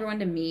just want everyone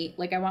to meet.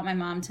 Like, I want my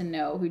mom to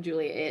know who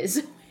Julia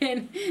is,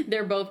 and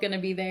they're both going to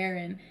be there,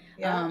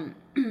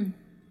 and...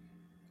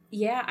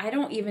 Yeah, I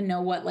don't even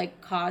know what,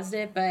 like, caused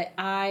it, but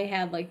I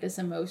had, like, this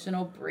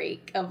emotional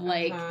break of,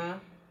 like,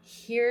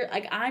 here,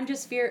 like, I'm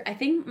just I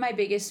think my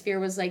biggest fear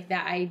was, like,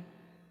 that I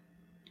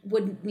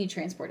would need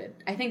transported.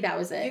 I think that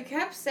was it. You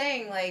kept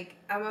saying, like,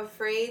 I'm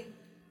afraid,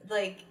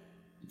 like,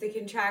 the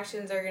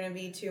contractions are going to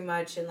be too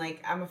much, and,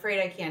 like, I'm afraid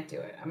I can't do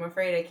it. I'm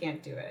afraid I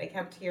can't do it. I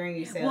kept hearing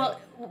you say,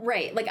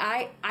 right. Like,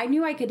 I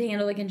knew I could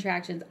handle the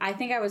contractions. I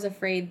think I was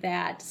afraid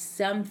that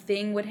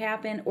something would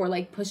happen, or,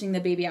 like, pushing the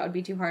baby out would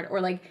be too hard,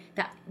 or, like,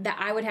 that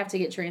I would have to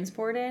get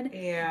transported.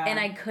 Yeah. And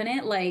I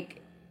couldn't,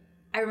 like,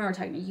 I remember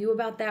talking to you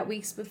about that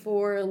weeks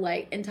before,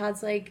 like, and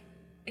Todd's like,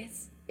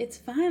 it's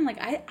fine. Like,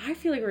 I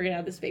feel like we're going to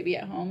have this baby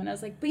at home. And I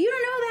was like, but you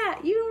don't know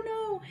that. You don't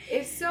know.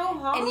 It's so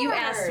hard. And you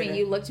asked me,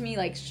 you looked me,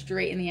 like,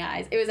 straight in the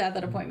eyes. It was at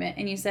that appointment.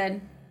 And you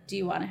said, do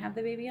you want to have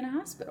the baby in a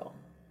hospital?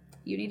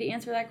 You need to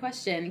answer that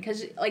question.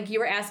 Because, like, you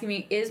were asking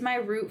me, is my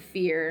root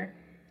fear,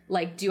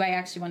 like, do I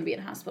actually want to be in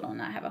a hospital and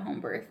not have a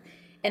home birth?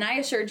 And I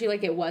assured you,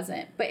 like, it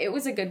wasn't. But it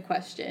was a good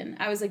question.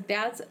 I was like,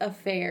 that's a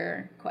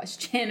fair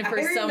question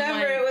for someone.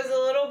 I remember it was a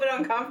little bit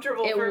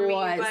uncomfortable for me,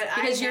 but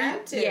because I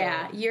had to.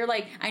 Yeah, you're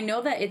like, I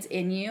know that it's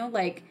in you.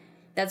 Like,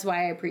 that's why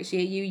I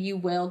appreciate you. You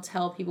will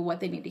tell people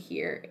what they need to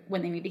hear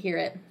when they need to hear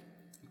it.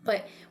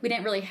 But we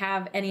didn't really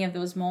have any of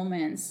those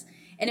moments.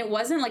 And it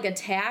wasn't, like,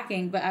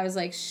 attacking, but I was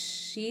like,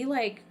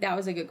 that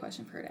was a good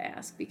question for her to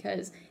ask.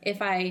 Because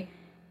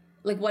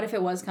what if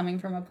it was coming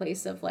from a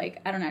place of,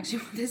 like, I don't actually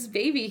want this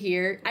baby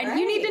here.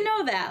 You need to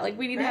know that. Like,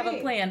 we need to have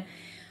a plan.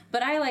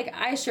 But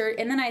I assured,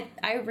 and then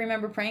I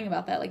remember praying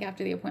about that, like,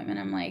 after the appointment.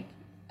 I'm like,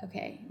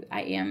 okay,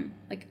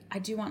 I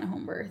do want a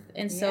home birth.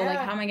 And so, like,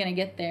 how am I going to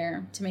get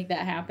there to make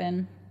that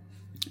happen?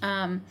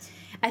 I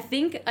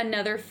think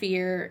another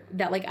fear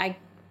that, like,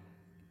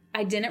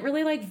 I didn't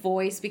really, like,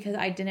 voice because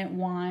I didn't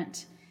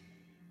want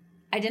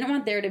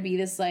there to be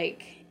this,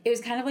 like, it was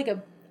kind of like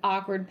a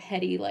awkward,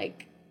 petty,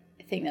 like,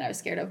 thing that I was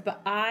scared of, but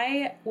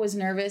I was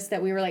nervous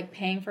that we were, like,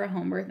 paying for a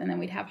home birth and then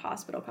we'd have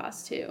hospital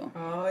costs too.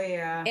 Oh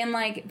yeah. And,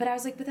 like, but I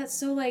was like, but that's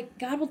so, like,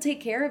 God will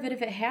take care of it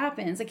if it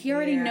happens. Like, he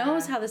already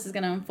knows how this is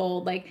going to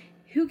unfold. Like,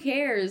 who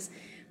cares?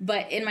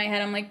 But in my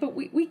head, I'm like, but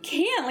we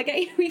can't. Like,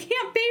 we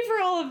can't pay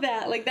for all of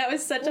that. Like, that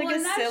was such, like,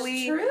 a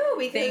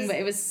silly thing, but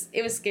it was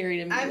scary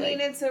to me. I mean,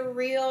 it's a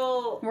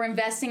real... We're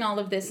investing all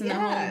of this in the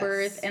home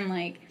birth, and,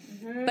 like,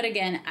 but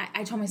again,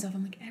 I told myself,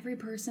 I'm like, every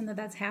person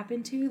that's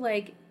happened to,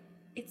 like,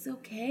 it's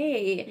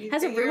okay. It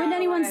hasn't ruined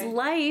anyone's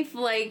life.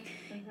 Like,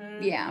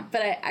 yeah.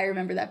 But I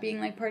remember that being,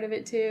 like, part of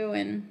it too.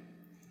 And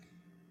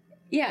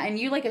yeah, and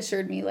you, like,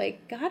 assured me,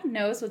 like, God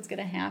knows what's going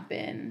to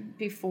happen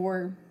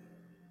before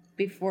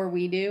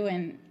we do.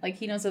 And, like,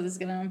 he knows how this is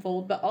going to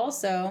unfold. But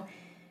also,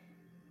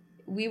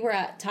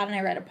 Todd and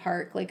I were at a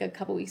park, like, a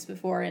couple weeks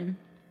before. And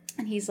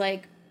he's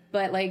like,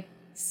 but, like,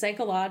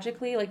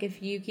 psychologically, like,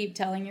 if you keep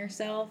telling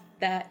yourself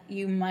that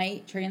you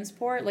might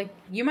transport, like,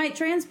 you might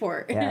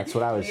transport. Yeah, that's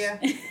what I was...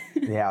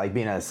 Yeah, like,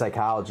 being a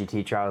psychology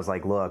teacher, I was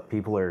like, look,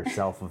 people are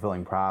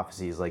self-fulfilling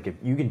prophecies. Like, if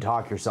you can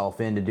talk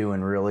yourself into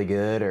doing really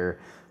good or,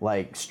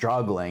 like,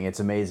 struggling, it's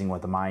amazing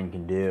what the mind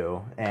can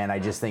do. And I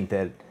just think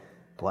that,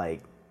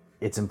 like,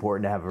 it's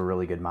important to have a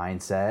really good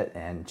mindset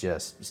and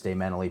just stay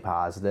mentally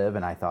positive.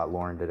 And I thought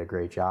Lauren did a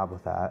great job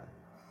with that.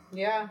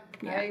 Yeah,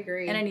 I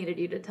agree. And I needed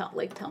you to tell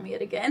me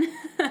it again.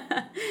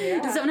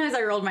 Yeah. Sometimes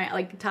I rolled my,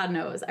 like Todd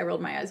knows, I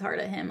rolled my eyes hard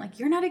at him. Like,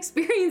 you're not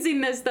experiencing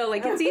this though.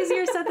 Like, it's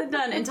easier said than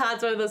done. And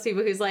Todd's one of those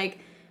people who's like,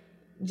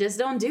 just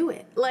don't do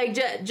it. Like,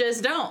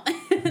 just don't.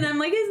 And I'm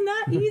like, it's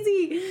not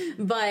easy.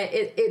 But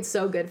it's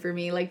so good for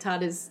me. Like,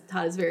 Todd is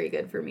very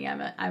good for me.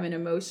 I'm an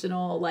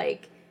emotional,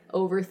 like,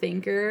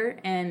 overthinker.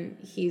 And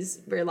he's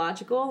very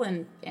logical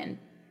and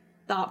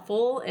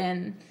thoughtful.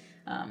 And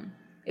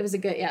it was a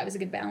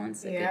good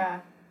balance.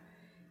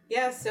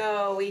 Yeah,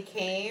 so we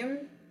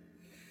came.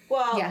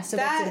 Well, yeah, so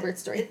back to the birth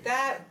story.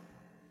 That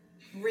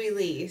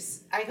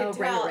release, I could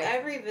tell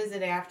every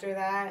visit after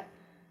that.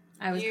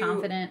 I was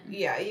confident.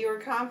 Yeah, you were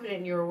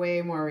confident. You were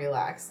way more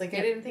relaxed. Like,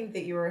 I didn't think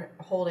that you were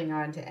holding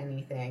on to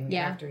anything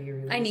after you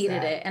released I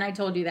needed it. And I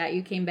told you that.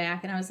 You came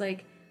back and I was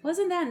like,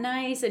 wasn't that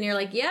nice? And you're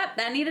like, yep,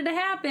 that needed to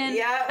happen.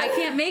 Yeah. I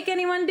can't make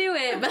anyone do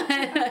it. But,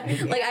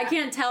 like, I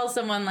can't tell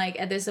someone,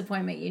 like, at this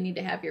appointment, you need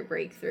to have your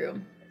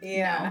breakthrough.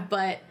 Yeah. No,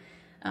 but...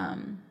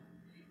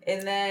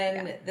 and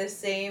then the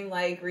same,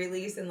 like,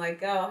 release and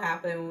let go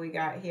happened when we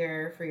got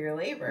here for your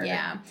labor.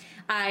 Yeah.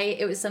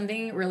 It was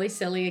something really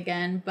silly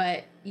again,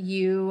 but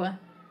you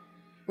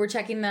were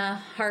checking the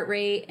heart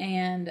rate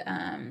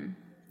and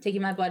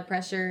taking my blood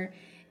pressure.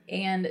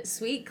 And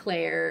sweet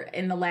Claire,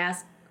 in the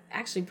last,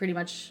 actually pretty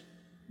much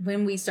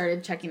when we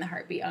started checking the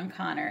heartbeat on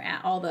Connor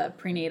at all the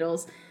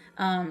prenatals,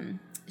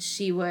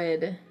 she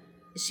would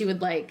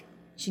like,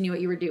 she knew what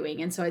you were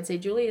doing. And so I'd say,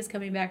 Julie is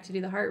coming back to do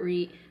the heart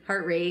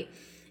rate.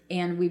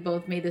 And we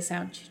both made the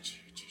sound,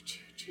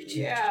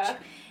 yeah.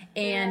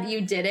 And you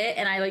did it,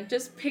 and I, like,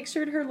 just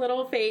pictured her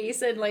little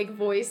face and, like,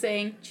 voice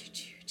saying,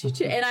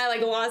 and I,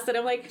 like, lost it.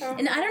 I'm like,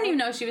 and I don't even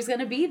know if she was going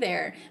to be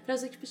there. But I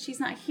was like, but she's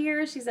not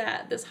here. She's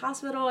at this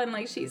hospital, and,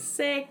 like, she's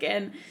sick.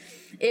 And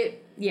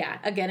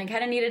again, it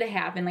kind of needed to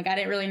happen. Like, I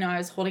didn't really know I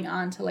was holding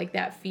on to, like,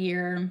 that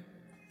fear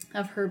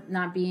of her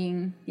not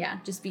being,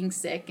 just being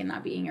sick and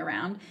not being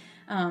around.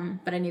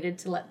 But I needed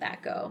to let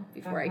that go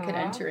before I could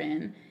enter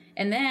in.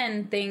 And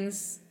then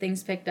things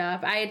picked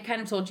up. I had kind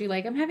of told you,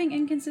 like, I'm having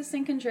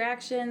inconsistent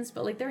contractions,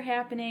 but, like, they're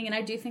happening, and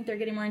I do think they're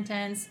getting more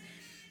intense.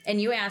 And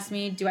you asked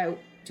me, do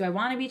I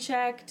want to be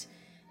checked?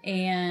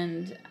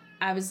 And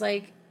I was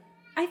like,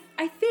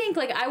 I think,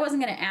 like, I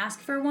wasn't going to ask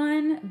for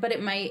one, but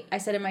I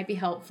said it might be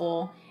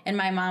helpful. And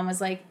my mom was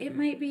like, it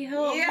might be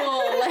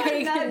helpful,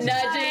 like,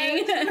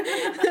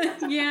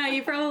 nudging. Yeah,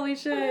 you probably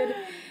should.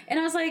 And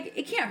I was like,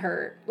 it can't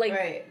hurt. Like,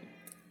 right.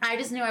 I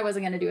just knew I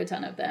wasn't going to do a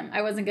ton of them.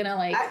 I wasn't going to,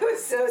 like... I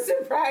was so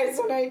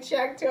surprised when I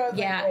checked you. I was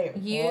like,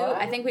 wait, what?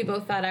 I think we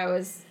both thought I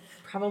was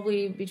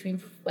probably between,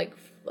 like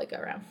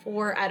around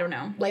 4. I don't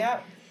know. Like,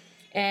 yep.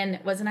 And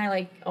wasn't I,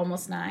 like,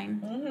 almost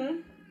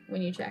 9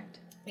 when you checked?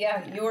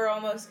 Yeah, you were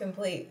almost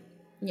complete.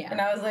 Yeah.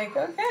 And I was like,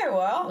 okay,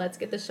 well... Let's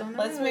get this show on.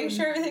 Let's make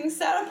sure everything's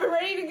set up and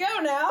ready to go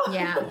now.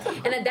 Yeah.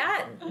 And at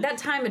that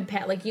time had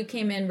passed. Like, you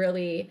came in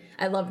really...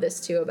 I love this,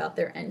 too, about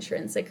their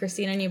entrance. Like,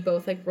 Christina and you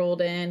both, like,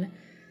 rolled in...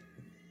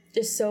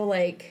 Just so,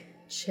 like,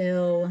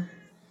 chill.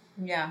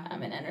 Yeah.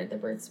 And entered the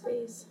birth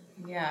space.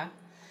 Yeah.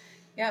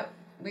 Yep.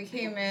 We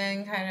came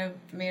in, kind of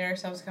made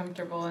ourselves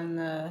comfortable in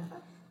the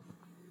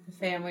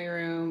family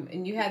room,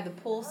 and you had the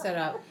pool set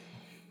up,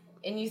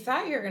 and you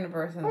thought you were going to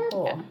birth in the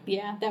pool.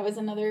 Yeah, that was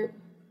another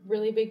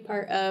really big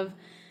part of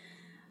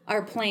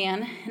our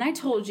plan. And I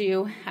told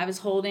you I was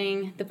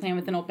holding the plan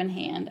with an open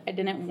hand. I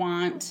didn't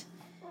want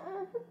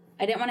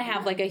to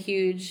have, like, a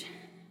huge...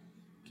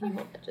 Can you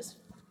hold that just...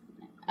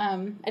 I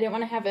didn't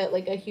want to have it,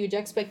 like, a huge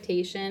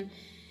expectation.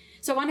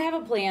 So I wanted to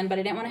have a plan, but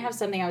I didn't want to have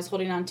something I was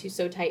holding on to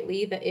so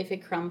tightly that if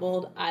it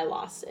crumbled, I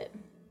lost it.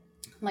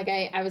 Like,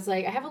 I was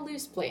like, I have a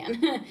loose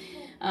plan.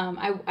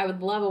 I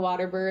would love a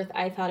water birth.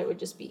 I thought it would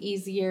just be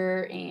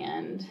easier,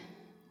 and...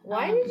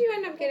 Why did you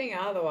end up getting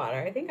out of the water?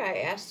 I think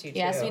I asked you to.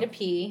 You asked me to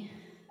pee.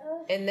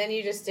 And then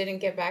you just didn't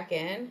get back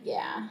in?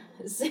 Yeah.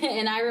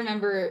 And I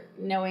remember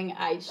knowing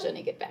I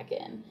shouldn't get back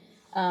in.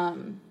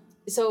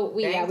 So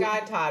Thank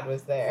God Todd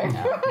was there.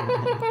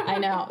 I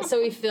know.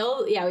 So we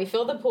filled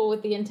the pool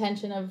with the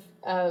intention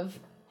of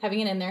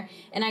having it in there.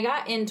 And I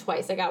got in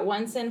twice. I got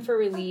once in for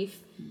relief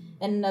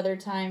and another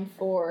time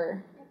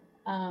for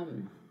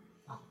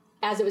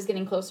as it was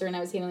getting closer and I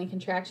was handling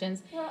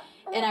contractions.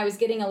 And I was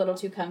getting a little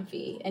too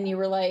comfy. And you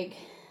were like,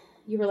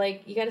 you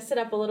got to sit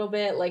up a little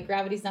bit, like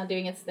gravity's not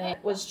doing its thing.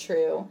 It was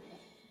true.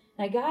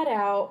 And I got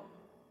out.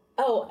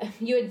 Oh,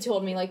 you had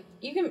told me, like,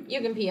 you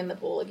can pee in the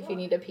pool, like, if you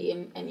need to pee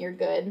and you're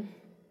good.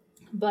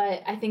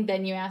 But I think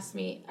then you asked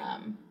me,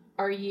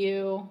 would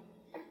you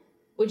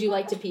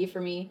like to pee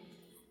for me?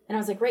 And I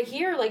was like, right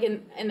here, like,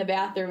 in the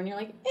bathroom. And you're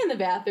like, in the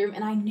bathroom.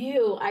 And I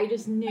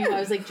just knew. I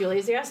was like,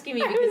 Julia's asking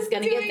me because it's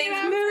going to get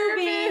things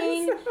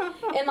moving.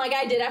 And, like,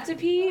 I did have to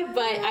pee,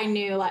 but I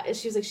knew, like,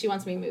 she was like, she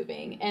wants me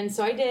moving. And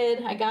so I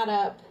did. I got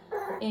up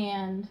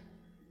and...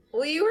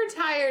 Well, you were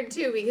tired,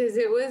 too, because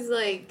it was,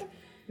 like...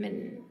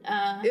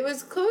 it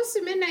was close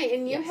to midnight,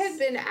 and you had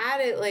been at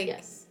it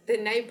like the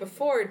night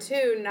before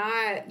too.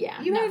 Not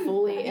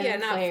fully.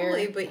 Not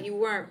fully, but you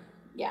weren't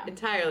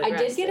entirely.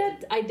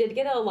 I did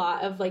get a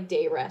lot of like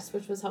day rest,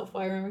 which was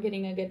helpful. I remember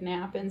getting a good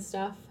nap and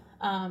stuff.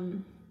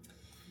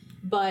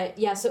 But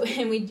yeah, so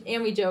and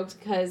we joked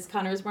because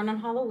Connor was born on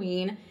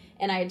Halloween,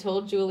 and I had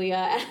told Julia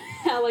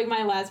at like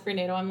my last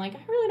prenatal, I'm like,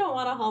 I really don't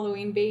want a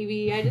Halloween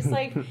baby. I just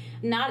like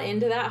not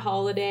into that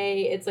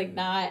holiday. It's like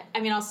not. I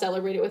mean, I'll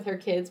celebrate it with her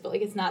kids, but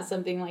like it's not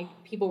something like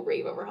people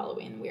rave over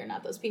Halloween. We are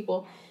not those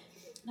people.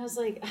 And I was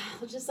like,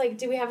 just like,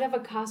 do we have to have a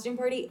costume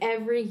party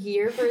every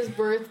year for his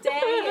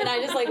birthday? And I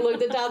just like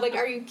looked at Todd like,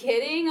 are you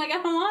kidding? Like,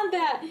 I don't want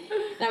that.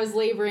 And I was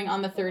laboring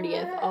on the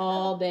 30th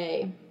all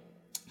day.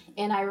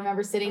 And I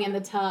remember sitting in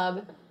the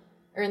tub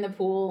or in the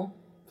pool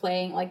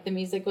playing, like the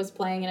music was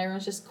playing and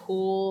everyone's just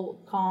cool,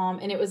 calm.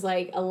 And it was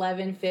like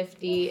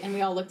 11:50 and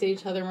we all looked at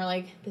each other and we're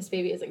like, this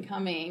baby isn't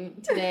coming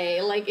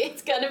today. Like,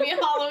 it's going to be a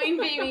Halloween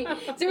baby.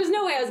 So there was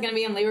no way I was going to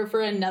be in labor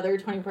for another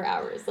 24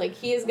 hours. Like,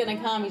 he is going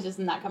to come. He's just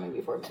not coming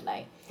before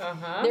midnight.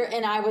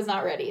 And I was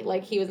not ready.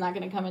 Like, he was not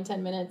going to come in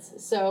 10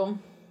 minutes. So,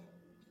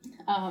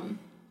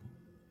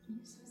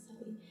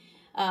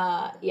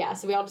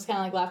 so we all just kind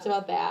of like laughed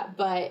about that,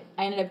 but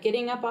I ended up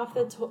getting up off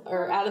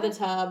out of the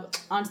tub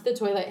onto the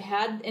toilet,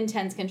 had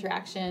intense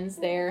contractions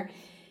there,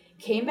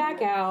 came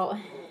back out.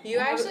 You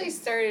actually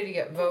started to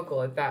get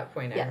vocal at that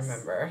point, yes. I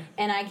remember.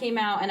 And I came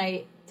out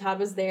and Todd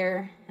was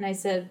there and I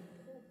said,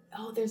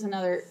 oh, there's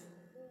another,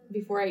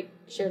 before I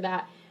share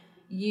that,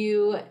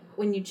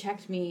 when you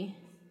checked me,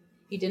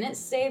 you didn't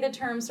say the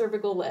term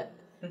cervical lip,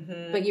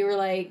 but you were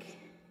like,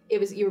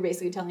 you were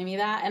basically telling me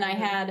that. And I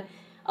had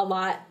a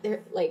lot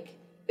there, like,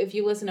 if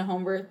you listen to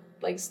home birth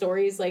like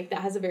stories, like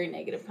that has a very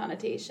negative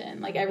connotation.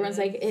 Like everyone's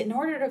like, in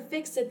order to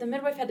fix it, the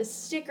midwife had to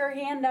stick her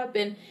hand up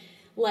and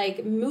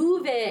like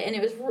move it, and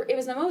it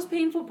was the most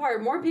painful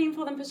part, more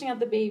painful than pushing out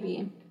the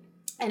baby.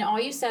 And all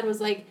you said was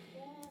like,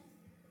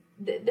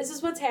 this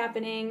is what's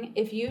happening.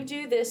 If you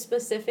do this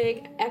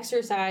specific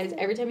exercise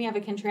every time you have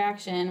a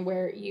contraction,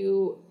 where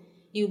you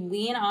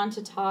lean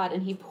onto Todd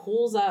and he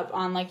pulls up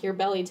on like your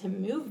belly to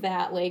move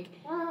that, like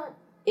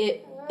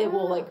it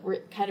will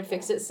like kind of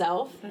fix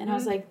itself. And I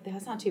was like,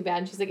 that's not too bad.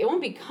 And she's like, it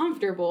won't be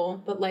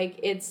comfortable, but like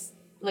it's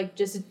like,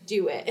 just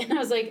do it. And I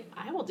was like,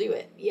 I will do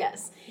it.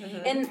 Yes.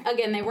 And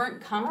again, they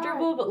weren't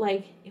comfortable, but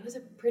like it was a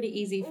pretty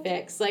easy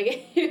fix.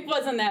 Like it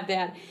wasn't that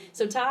bad.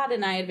 So Todd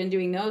and I had been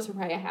doing those for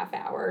probably a half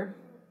hour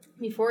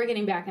before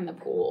getting back in the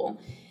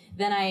pool.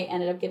 Then I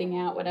ended up getting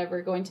out,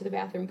 whatever, going to the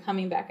bathroom,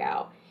 coming back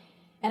out.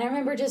 And I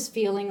remember just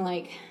feeling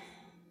like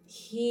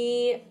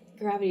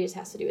gravity just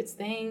has to do its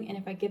thing. And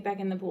if I get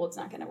back in the pool, it's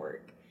not going to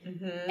work.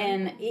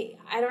 And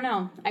I don't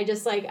know. I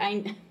just like,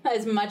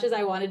 as much as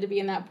I wanted to be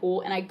in that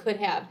pool, and I could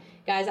have,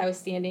 guys, I was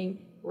standing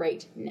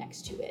right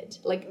next to it,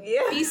 like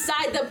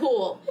beside the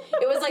pool.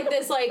 It was like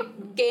this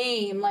like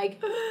game, like,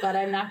 but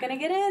I'm not going to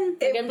get in.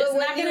 Like, I'm just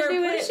not going to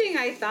do pushing, it.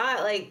 I thought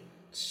like,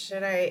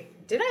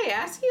 did I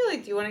ask you,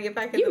 like, do you want to get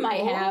back in the pool? You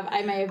might have.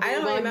 I might have. I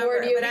don't remember,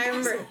 but I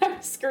remember I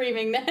was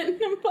screaming then.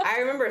 I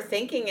remember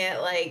thinking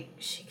it, like,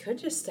 she could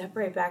just step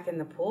right back in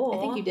the pool.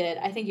 I think you did.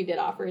 I think you did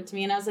offer it to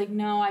me, and I was like,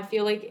 no, I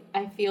feel like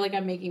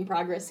I'm making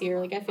progress here.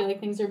 Like, I feel like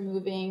things are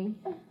moving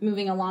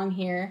along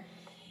here.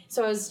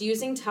 So I was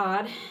using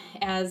Todd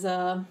as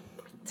a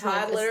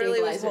Todd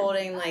literally was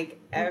holding, like,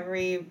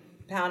 every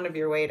pound of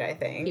your weight, I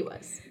think. He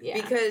was, yeah.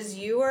 Because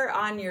you were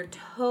on your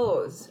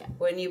toes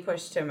when you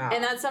pushed him out.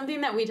 And that's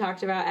something that we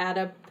talked about at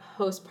a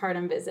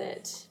postpartum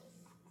visit.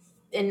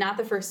 And not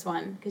the first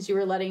one, because you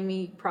were letting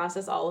me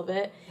process all of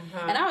it.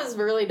 And I was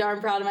really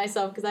darn proud of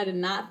myself, because I did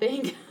not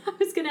think I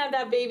was going to have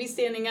that baby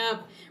standing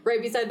up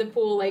right beside the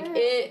pool. Like,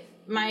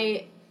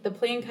 the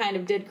plan kind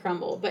of did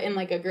crumble, but in,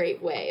 like, a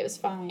great way. It was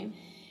fine.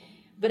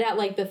 But at,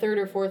 like, the third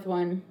or fourth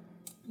one,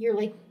 you're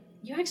like,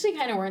 you actually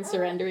kind of weren't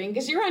surrendering,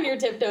 because you were on your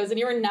tiptoes and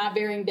you were not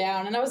bearing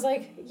down. And I was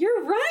like,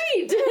 you're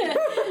right.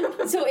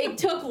 So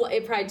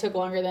it probably took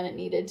longer than it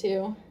needed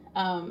to.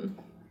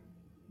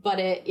 But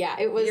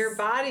it was. Your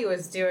body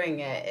was doing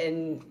it,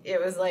 and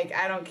it was like,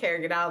 I don't care,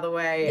 get out of the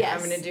way. Yes,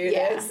 I'm going to do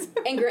this.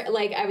 And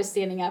like, I was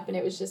standing up and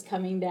it was just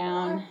coming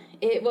down.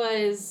 It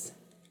was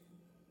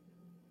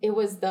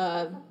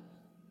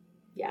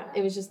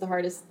just the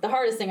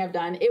hardest thing I've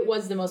done. It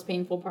was the most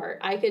painful part.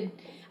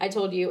 I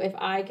told you, if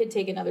I could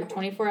take another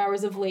 24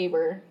 hours of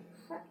labor,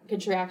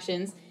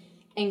 contractions,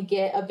 and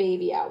get a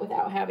baby out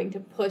without having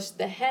to push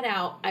the head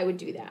out, I would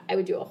do that. I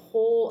would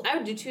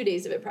do 2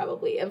 days of it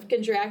probably, of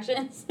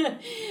contractions.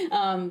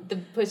 The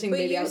pushing the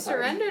baby out was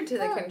hard. But you surrendered to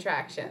the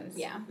contractions.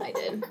 Yeah, I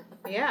did.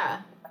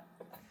 Yeah.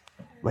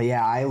 But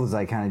yeah, I was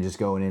like kind of just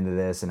going into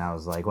this, and I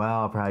was like,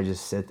 well, I'll probably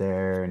just sit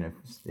there, and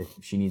if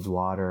she needs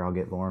water, I'll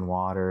get Lauren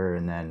water.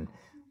 And then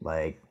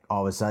like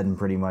all of a sudden,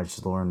 pretty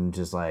much Lauren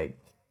just like,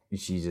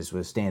 she just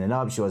was standing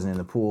up. She wasn't in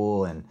the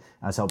pool, and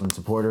I was helping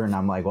support her. And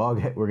I'm like, well,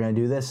 we're going to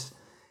do this,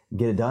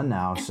 get it done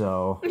now.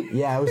 So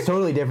yeah, it was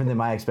totally different than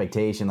my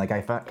expectation. Like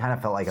I kind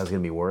of felt like I was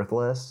going to be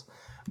worthless,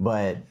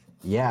 but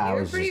yeah, you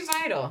were pretty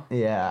vital.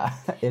 Yeah,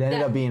 it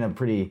ended up being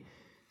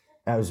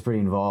I was pretty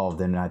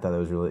involved, and I thought it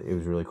was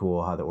really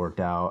cool how that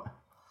worked out.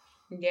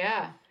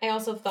 Yeah. I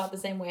also thought the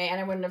same way, and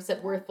I wouldn't have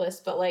said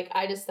worthless, but like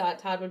I just thought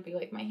Todd would be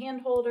like my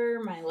hand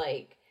holder, my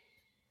like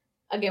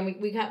again,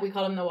 we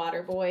called him the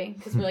water boy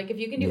because we're like, if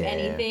you can do Yeah.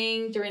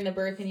 anything during the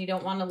birth and you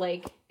don't want to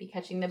like be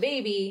catching the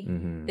baby,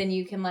 then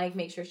you can like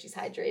make sure she's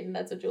hydrated. And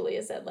that's what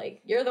Julia said,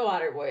 like, you're the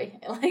water boy.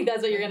 Like,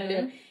 that's what you're going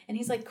to do. And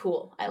he's like,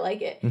 cool, I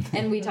like it.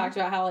 And we talked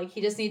about how like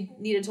he just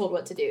needed told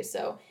what to do.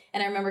 So,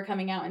 and I remember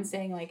coming out and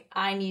saying like,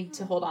 I need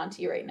to hold on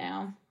to you right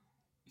now,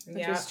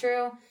 which was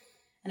true.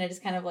 And I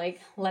just kind of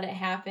like let it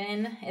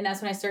happen. And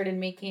that's when I started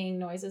making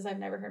noises I've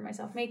never heard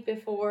myself make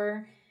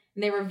before.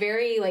 And they were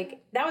very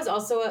like, that was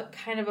also a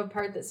kind of a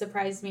part that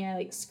surprised me. I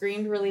like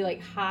screamed really like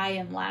high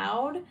and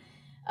loud,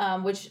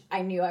 which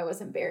I knew I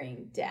wasn't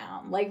bearing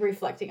down. Like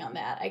reflecting on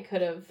that, I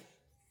could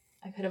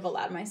have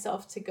allowed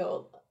myself to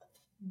go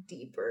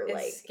deeper. It's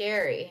like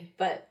scary.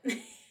 But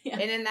yeah.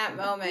 And in that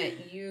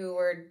moment, you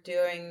were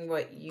doing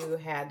what you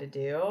had to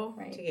do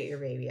Right. to get your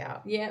baby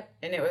out. Yep.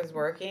 And it was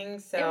working.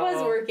 So it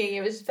was working.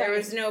 It was fine. There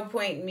was no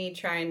point in me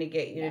trying to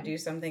get you to do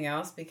something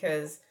else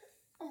because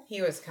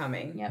he was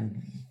coming. Yep.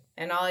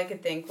 And all I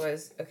could think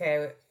was,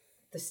 okay,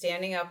 the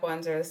standing up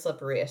ones are the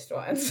slipperiest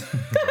ones.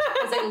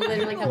 I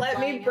literally kept Let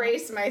me flying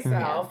brace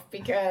myself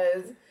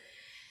because,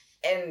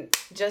 and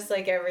just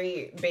like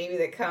every baby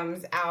that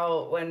comes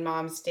out when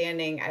mom's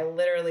standing, I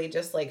literally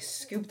just like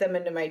scoop them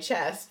into my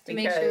chest to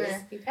because make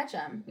sure you catch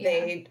them.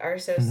 They are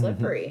so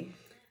slippery.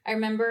 I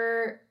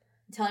remember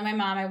telling my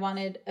mom I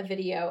wanted a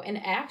video, and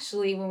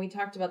actually when we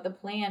talked about the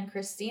plan,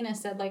 Christina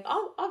said like,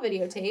 I'll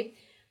videotape.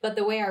 But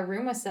the way our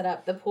room was set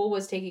up, the pool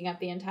was taking up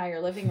the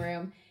entire living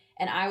room,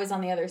 and I was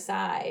on the other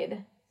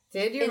side.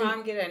 Did your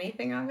mom get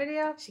anything on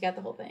video? She got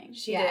the whole thing.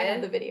 She did? I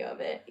have the video of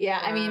it.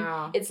 Yeah, wow. I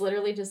mean, it's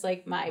literally just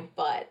like my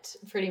butt,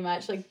 pretty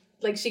much.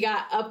 Like she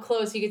got up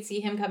close, you could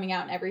see him coming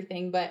out and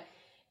everything, but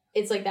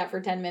it's like that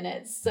for 10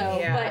 minutes. So,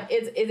 but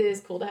it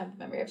is cool to have the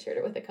memory. I've shared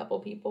it with a couple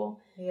people,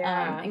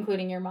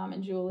 including your mom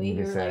and Julie,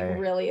 who were like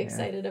really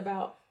excited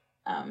about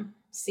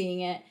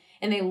seeing it,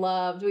 and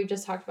we've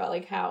just talked about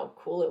like how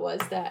cool it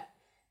was that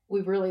we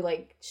really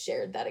like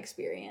shared that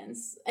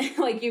experience.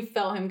 Like you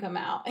felt him come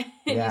out and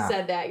you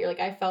said that you're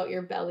like, I felt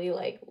your belly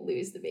like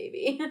lose the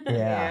baby.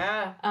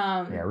 Yeah,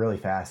 really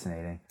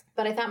fascinating.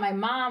 But I thought my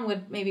mom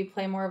would maybe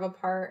play more of a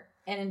part,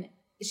 and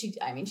she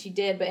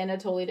did, but in a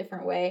totally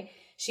different way.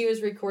 She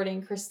was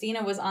recording.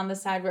 Christina was on the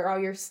side where all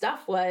your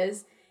stuff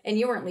was, and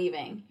you weren't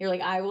leaving. You're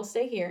like, I will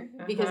stay here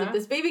because if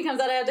this baby comes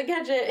out, I have to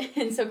catch it.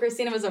 And so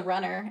Christina was a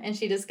runner, and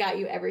she just got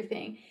you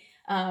everything.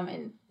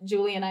 And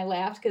Julie and I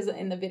laughed because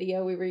in the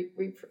video we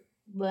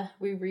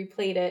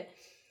replayed it,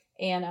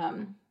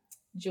 and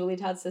Julie,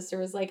 Todd's sister,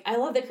 was like, I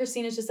love that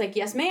Christina's just like,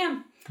 yes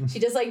ma'am. She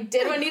just like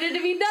did what needed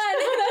to be done. And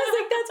I was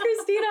like, that's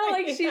Christina.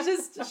 Like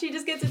she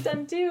just gets it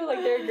done too. Like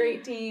they're a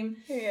great team.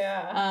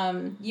 Yeah.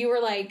 You were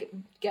like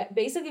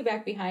basically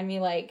back behind me,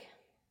 like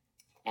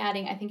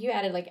I think you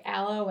added like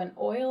aloe and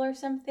oil or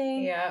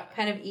something. Yeah.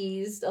 Kind of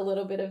eased a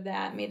little bit of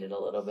that, made it a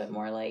little bit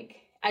more like,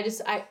 I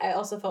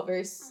also felt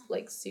very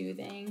like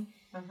soothing.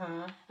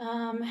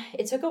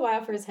 It took a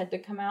while for his head to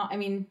come out. I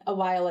mean, a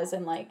while as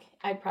in like,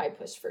 I probably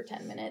pushed for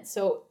 10 minutes.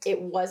 So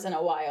it wasn't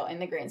a while in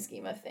the grand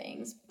scheme of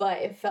things, but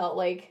it felt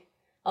like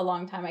a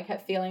long time. I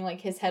kept feeling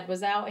like his head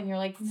was out, and you're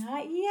like,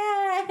 not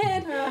yet.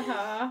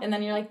 And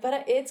then you're like,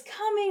 but it's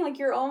coming. Like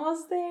you're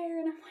almost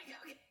there. And I'm like,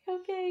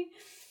 okay.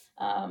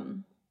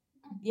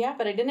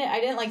 But I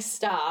didn't like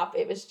stop.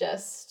 It was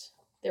just,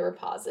 there were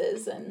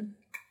pauses, and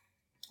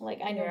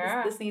like, I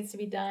know this needs to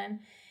be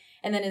done.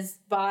 And then his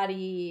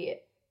body,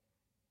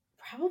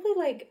 probably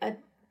like I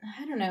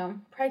don't know,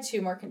 probably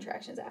 2 more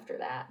contractions after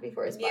that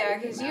before his body came out. Yeah,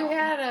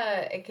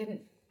 because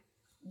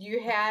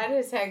you had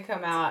his head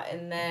come out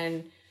and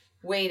then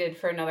waited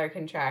for another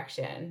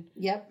contraction.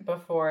 Yep.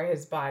 Before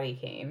his body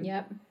came.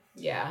 Yep.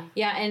 Yeah.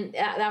 Yeah, and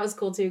that was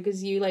cool too,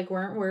 because you like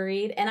weren't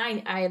worried, and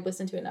I had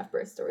listened to enough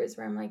birth stories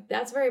where I'm like,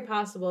 that's very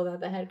possible that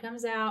the head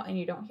comes out and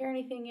you don't hear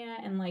anything yet,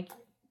 and like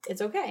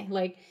it's okay.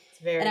 Like it's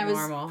very normal. And I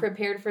was normal.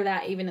 prepared for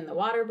that even in the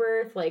water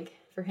birth, like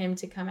for him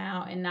to come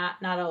out and not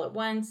all at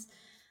once.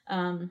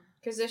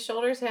 Because the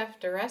shoulders have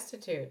to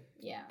restitute.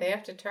 Yeah. They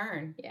have to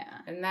turn. Yeah.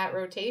 And that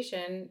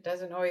rotation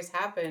doesn't always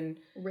happen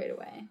right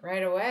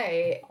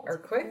away or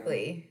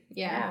quickly.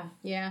 Yeah.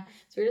 So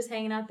we're just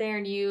hanging out there,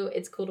 and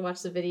it's cool to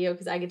watch the video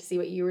because I get to see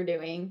what you were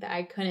doing that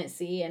I couldn't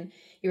see, and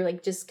you were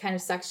like just kind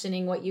of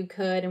suctioning what you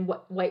could, and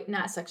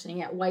not suctioning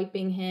yet,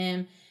 wiping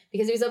him,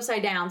 because he was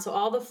upside down. So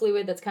all the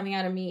fluid that's coming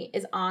out of me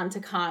is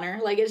onto Connor.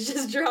 Like it's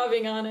just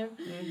dropping on him.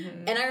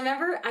 Mm-hmm. And I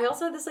remember I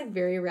also had this like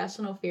very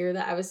irrational fear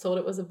that I was told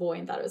it was a boy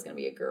and thought it was going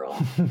to be a girl.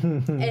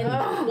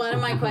 And one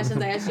of my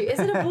questions I asked you, is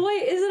it a boy?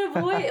 Is it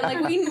a boy? And like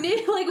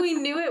we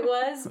knew it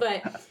was,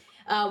 but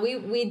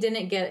we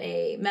didn't get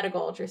a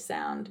medical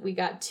ultrasound. We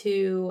got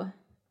 2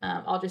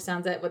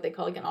 ultrasounds at what they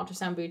call like an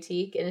ultrasound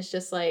boutique, and it's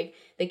just like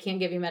they can't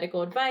give you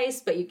medical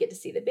advice, but you get to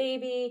see the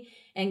baby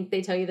and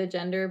they tell you the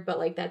gender, but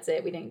like that's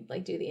it. We didn't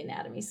like do the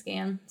anatomy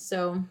scan.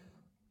 So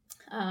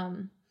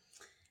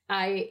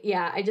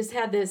I just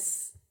had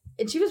this,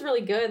 and she was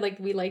really good. Like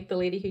we liked the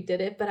lady who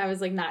did it, but I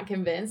was like not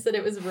convinced that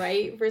it was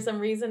right for some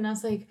reason. I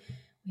was like,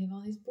 we have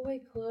all these boy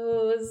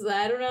clothes.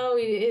 I don't know.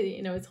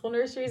 His whole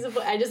nursery is a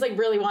boy. I just like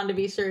really wanted to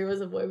be sure he was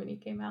a boy when he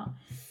came out.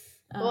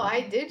 Well,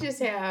 I did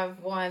just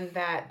have one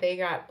that they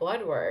got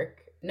blood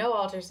work. No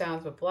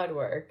ultrasounds, but blood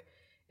work.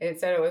 And it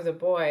said it was a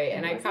boy.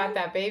 And I caught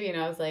that baby and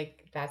I was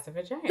like, that's a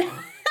vagina.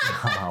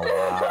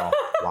 Oh,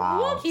 wow.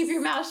 Well, keep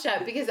your mouth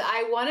shut because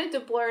I wanted to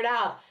blurt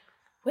out,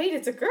 wait,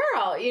 it's a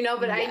girl,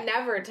 but I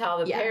never tell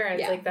the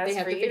parents, like, that's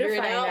for you to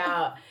find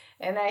out.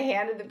 And I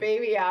handed the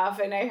baby off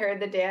and I heard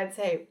the dad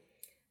say,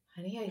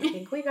 honey, I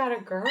think we got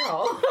a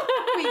girl.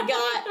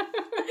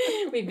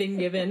 We've been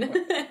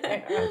given.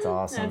 That's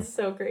awesome. That's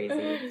so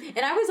crazy.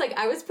 And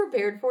I was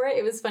prepared for it.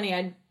 It was funny.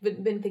 I'd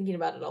been thinking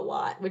about it a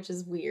lot, which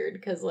is weird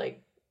because,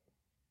 like,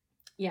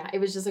 yeah, it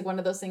was just like one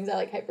of those things I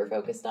like hyper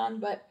focused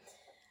on. But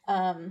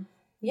so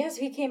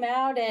he came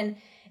out and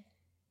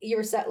you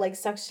were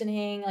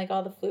suctioning like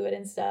all the fluid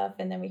and stuff.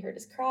 And then we heard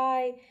his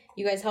cry.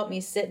 You guys helped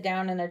me sit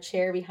down in a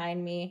chair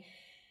behind me.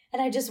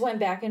 And I just went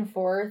back and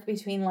forth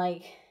between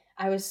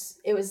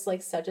it was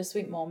like such a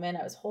sweet moment.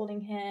 I was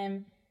holding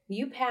him.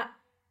 You passed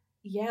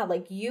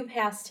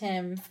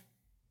him.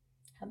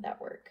 How'd that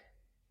work?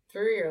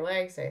 Through your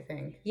legs, I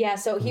think. Yeah,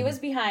 so he was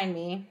behind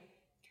me.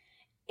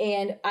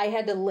 And I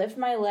had to lift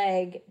my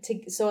leg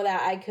so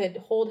that I could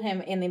hold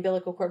him and the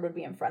umbilical cord would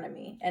be in front of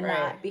me and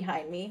not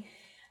behind me.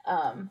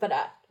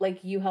 But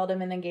you held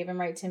him and then gave him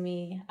right to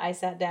me. I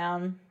sat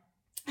down.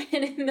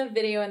 And in the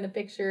video and the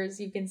pictures,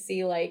 you can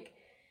see like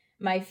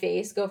my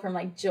face go from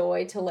like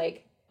joy to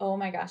like, oh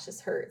my gosh, this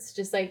hurts.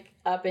 Just like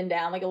up and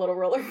down like a little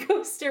roller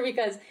coaster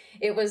because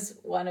it was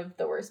one of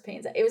the worst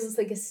pains. It was just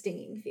like a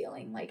stinging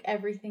feeling. Like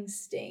everything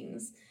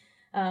stings.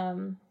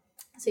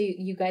 So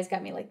you guys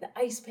got me like the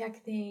ice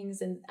pack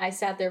things and I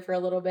sat there for a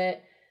little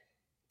bit,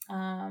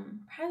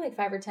 probably like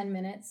 5 or 10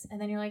 minutes.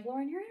 And then you're like,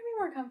 Lauren, you're going to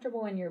be more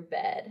comfortable in your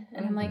bed.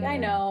 And I'm like, I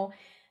know.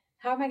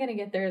 How am I going to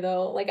get there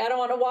though? Like, I don't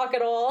want to walk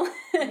at all.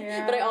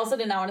 Yeah. But I also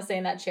did not want to stay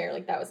in that chair.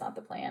 Like that was not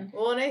the plan.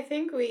 Well, and I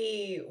think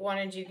we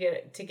wanted you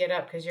to get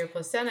up because your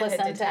placenta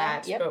had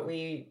detached, but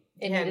we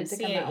hadn't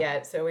seen it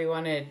yet. So we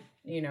wanted,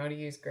 to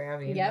use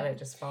gravity and let it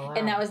just fall out.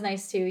 And that was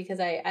nice too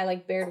because I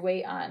like bared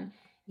weight on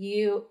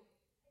you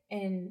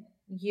and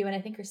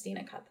I think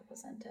Christina caught the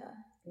placenta.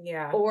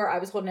 Yeah. Or I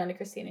was holding on to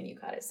Christina and you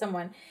caught it.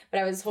 But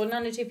I was holding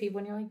on to 2 people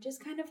and you're like,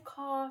 just kind of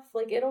cough,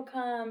 like it'll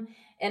come.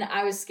 And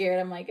I was scared.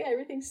 I'm like,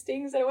 everything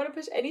stings. I don't want to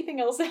push anything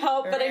else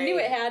out. But I knew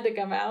it had to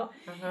come out.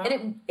 Uh-huh.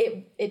 And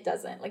it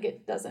doesn't. Like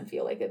it doesn't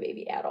feel like a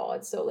baby at all.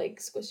 It's so like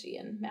squishy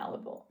and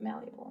malleable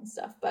and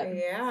stuff. But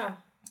yeah,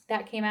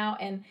 that came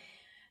out. And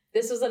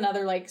this was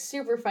another like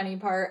super funny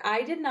part.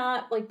 I did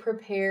not like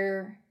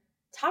prepare.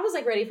 Todd was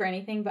like ready for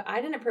anything, but I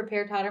didn't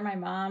prepare Todd or my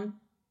mom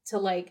to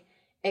like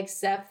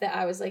accept that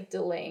I was like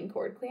delaying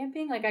cord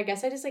clamping. Like I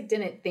guess I just like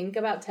didn't think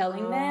about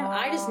telling them.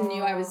 I just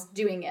knew I was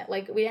doing it.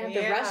 Like we didn't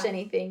have to rush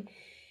anything.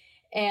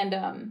 And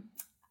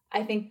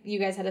I think you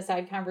guys had a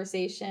side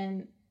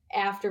conversation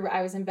after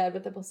I was in bed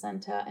with the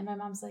placenta and my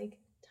mom's like,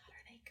 Todd,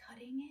 are they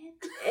cutting it?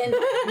 And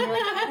you're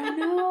like, I don't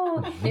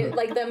know.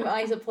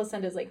 My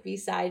placenta is like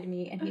beside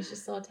me and he's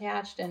just so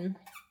attached and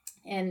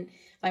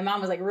my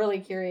mom was like really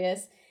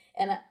curious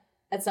and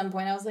at some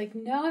point I was like,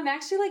 no, I'm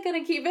actually like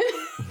going to keep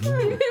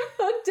it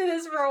hooked to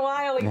this for a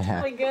while. Like, it's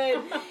really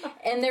good.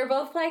 And they're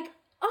both like,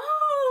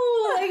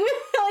 oh, like,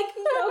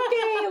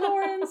 okay,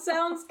 Lauren,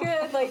 sounds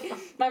good. Like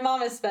my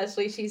mom,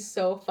 especially, she's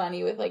so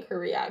funny with like her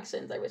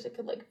reactions. I wish I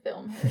could like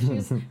film her.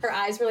 Her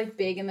eyes were like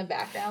big in the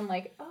background.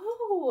 Like,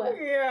 oh,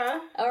 yeah.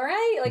 All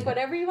right. Like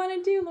whatever you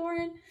want to do,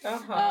 Lauren.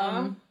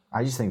 Uh-huh.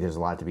 I just think there's a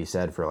lot to be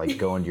said for like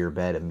going to your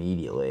bed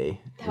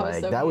immediately.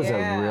 That was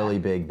a really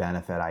big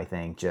benefit, I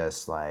think,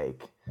 just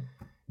like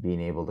being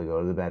able to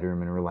go to the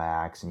bedroom and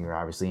relax, and you're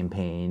obviously in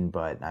pain,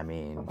 but I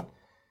mean,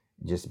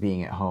 just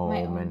being at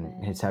home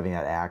and just having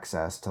that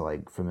access to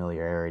like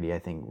familiarity, I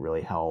think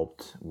really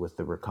helped with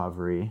the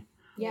recovery.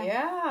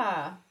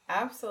 Yeah,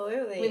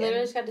 absolutely. We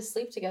literally just got to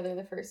sleep together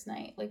the first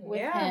night, like with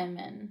him,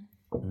 and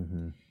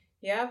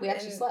we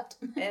actually slept.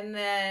 And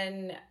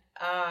then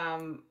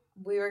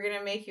we were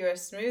gonna make you a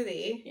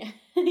smoothie.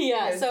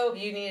 Yeah. So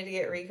you needed to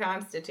get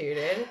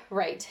reconstituted.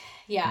 Right.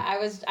 Yeah. I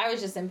was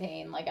just in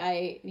pain. Like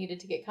I needed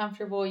to get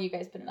comfortable. You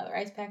guys put another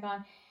ice pack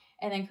on.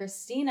 And then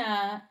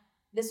Christina,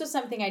 this was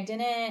something I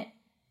didn't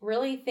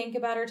really think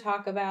about or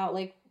talk about,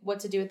 like what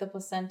to do with the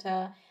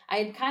placenta. I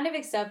had kind of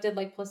accepted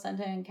like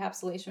placenta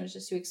encapsulation was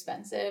just too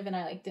expensive and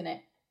I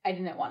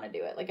didn't want to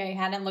do it. Like I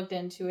hadn't looked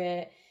into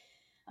it.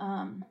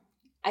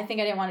 I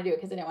think I didn't want to do it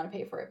because I didn't want to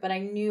pay for it, but I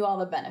knew all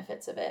the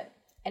benefits of it.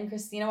 And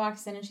Christina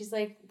walks in and she's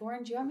like,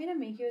 Lauren, do you want me to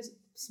make you a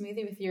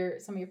smoothie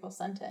with some of your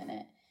placenta in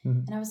it?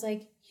 Mm-hmm. And I was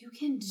like, you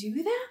can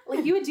do that?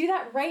 Like, you would do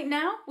that right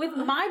now with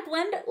my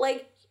blender?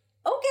 Like,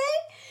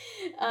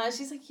 okay.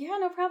 She's like, yeah,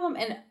 no problem.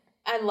 And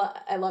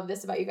I love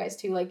this about you guys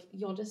too. Like,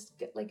 you'll just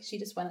get, like, she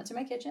just went out to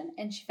my kitchen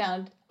and she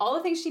found all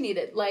the things she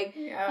needed. Like,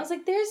 I was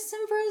like, there's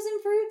some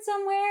frozen fruit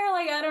somewhere.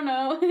 Like, I don't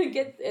know.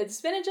 Get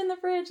spinach in the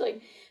fridge.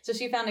 Like, so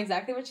she found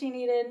exactly what she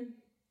needed,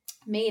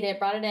 made it,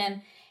 brought it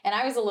in. And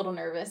I was a little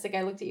nervous. Like,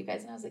 I looked at you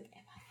guys and I was like,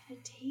 am I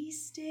going to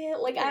taste it?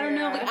 Like, I don't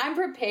know. Like, I'm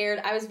prepared.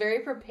 I was very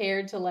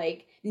prepared to,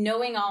 like,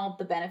 knowing all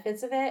the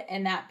benefits of it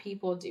and that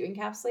people do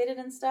encapsulate it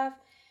and stuff.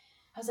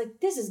 I was like,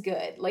 this is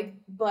good. Like,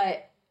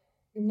 but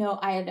no,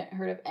 I hadn't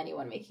heard of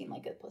anyone making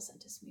like a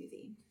placenta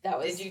smoothie. That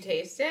was. Did you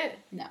taste it?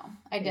 No,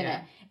 I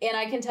didn't. Yeah. And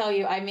I can tell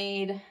you,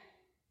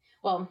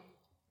 well,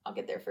 I'll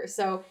get there first.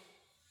 So,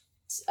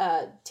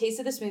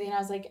 tasted the smoothie and I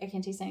was like, I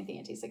can't taste anything.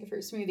 It tastes like a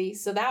fruit smoothie.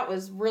 So that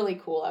was really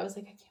cool. I was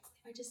like, I can't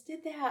believe I just did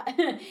that.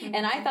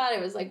 And I thought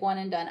it was like one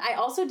and done. I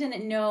also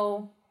didn't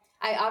know.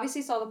 I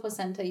obviously saw the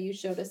placenta. You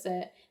showed us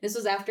it. This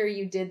was after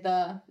you did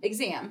the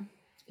exam.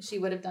 She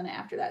would have done it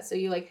after that. So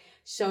you like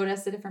showed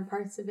us the different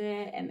parts of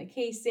it and the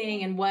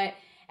casing and what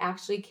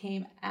actually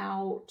came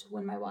out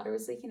when my water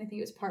was leaking. I think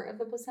it was part of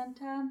the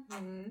placenta.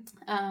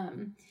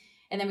 And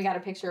then we got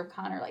a picture of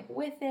Connor like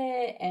with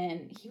it,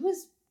 and it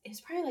was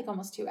probably like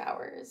almost 2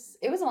 hours.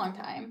 It was a long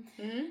time.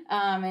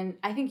 And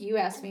I think you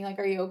asked me like,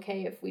 are you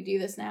okay if we do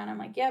this now? And I'm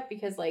like, yep,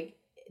 because like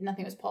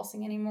nothing was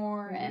pulsing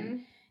anymore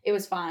and it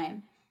was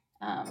fine.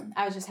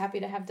 I was just happy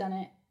to have done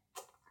it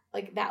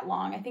like that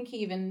long. I think he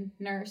even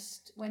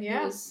nursed when he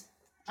was,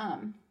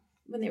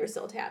 when they were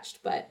still attached.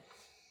 But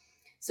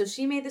so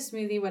she made the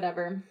smoothie,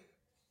 whatever.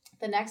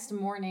 The next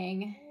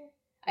morning,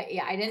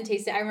 I didn't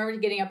taste it. I remember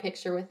getting a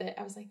picture with it.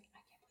 I was like,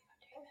 I can't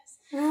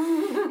believe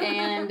I'm doing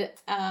this.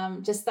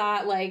 And just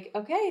thought like,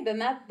 okay, then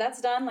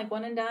that's done. Like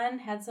one and done.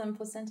 Had some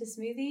placenta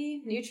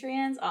smoothie,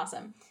 nutrients,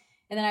 awesome.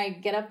 And then I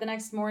get up the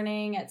next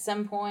morning at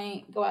some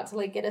point, go out to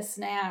like get a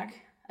snack.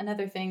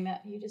 Another thing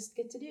that you just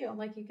get to do.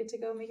 Like you get to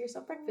go make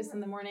yourself breakfast in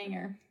the morning,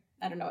 or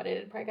I don't know what I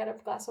did. Probably got a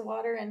glass of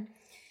water and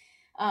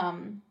I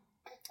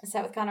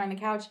sat with Connor on the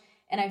couch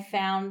and I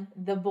found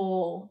the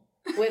bowl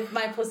with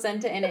my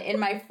placenta in it in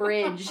my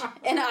fridge.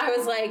 And I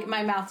was like,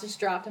 my mouth just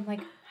dropped. I'm like,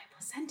 my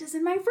placenta's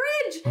in my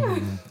fridge.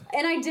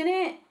 And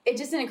it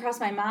just didn't cross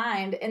my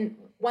mind. And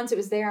once it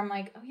was there, I'm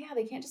like, oh yeah,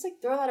 they can't just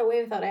like throw that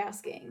away without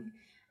asking.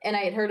 And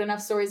I had heard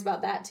enough stories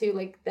about that too,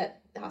 like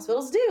that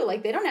hospitals do.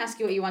 Like they don't ask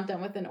you what you want done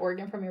with an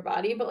organ from your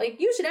body, but like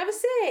you should have a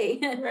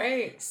say.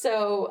 Right.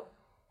 So,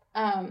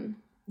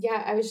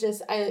 yeah, I was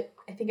just, I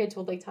think I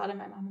told like Todd and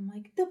my mom, I'm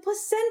like, the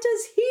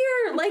placenta's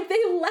here. Like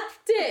they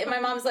left it. And my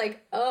mom's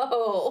like,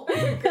 oh,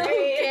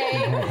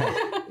 okay.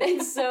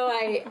 And so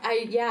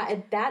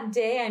at that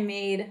day I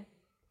made,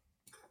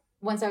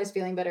 once I was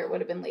feeling better, it would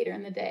have been later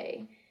in the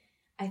day.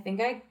 I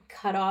think I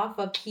cut off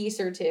a piece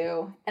or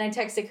two and I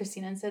texted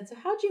Christina and said, so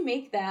how'd you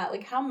make that?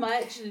 Like, how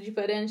much did you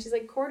put in? She's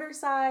like, quarter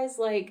size,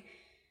 like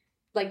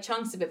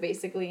chunks of it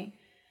basically.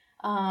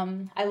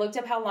 I looked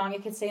up how long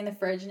it could stay in the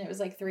fridge and it was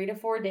like 3 to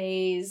 4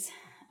 days.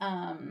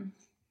 And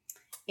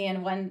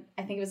when,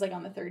 I think it was like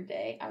on the third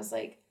day, I was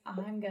like,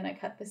 I'm going to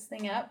cut this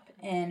thing up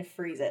and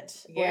freeze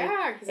it.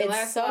 Yeah, because it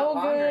lasts so a lot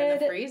longer in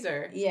the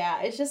freezer.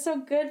 Yeah, it's just so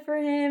good for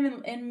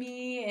him and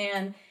me.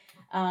 And,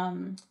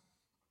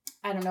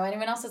 I don't know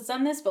anyone else that's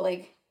done this, but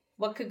like,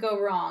 what could go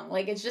wrong?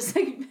 Like, it's just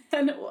like,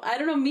 I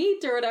don't know,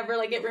 meat or whatever.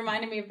 Like, it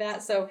reminded me of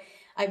that. So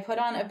I put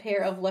on a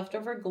pair of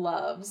leftover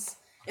gloves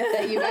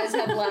that you guys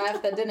had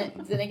left that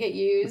didn't get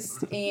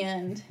used.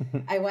 And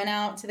I went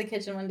out to the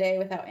kitchen one day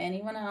without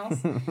anyone else.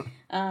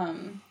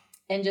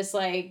 And just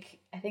like,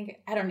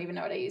 I don't even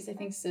know what I used. I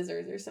think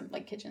scissors or some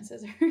like kitchen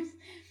scissors.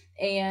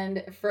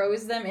 And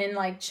froze them in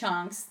like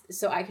chunks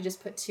so I could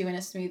just put 2 in a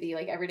smoothie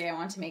like every day I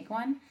wanted to make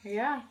one.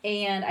 Yeah.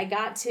 And I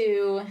got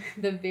to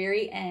the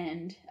very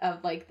end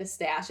of like the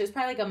stash. It was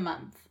probably like a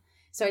month.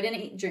 So I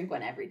didn't drink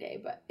one every day,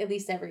 but at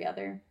least every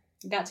other.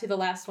 Got to the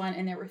last one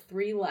and there were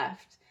 3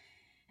 left.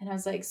 And I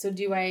was like, so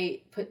do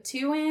I put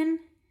 2 in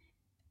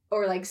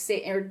or like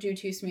or do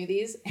 2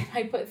 smoothies? And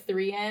I put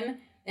 3 in.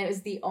 And it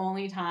was the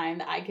only time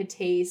that I could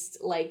taste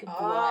like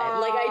blood.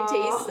 Like I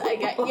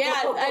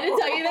didn't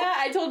tell you that.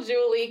 I told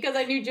Julie because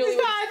I knew Julie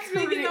was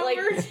making the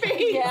worst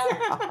face. Yeah.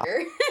 And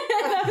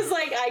I was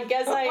like, I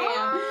guess I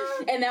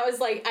am. And that was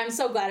like, I'm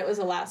so glad it was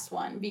the last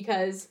one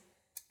because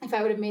if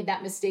I would have made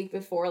that mistake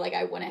before, like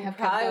I wouldn't have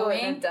kept going.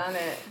 Wouldn't have done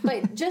it.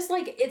 But just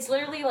like it's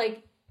literally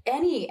like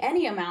any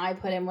amount I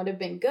put in would have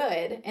been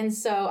good. And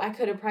so I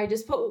could have probably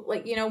just put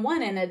like,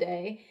 1 in a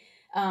day.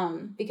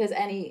 Because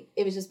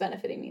it was just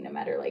benefiting me no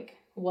matter like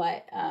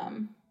what.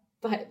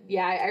 But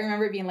yeah, I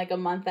remember being like a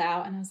month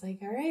out and I was like,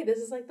 all right, this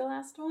is like the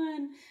last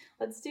one.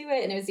 Let's do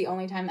it. And it was the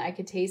only time that I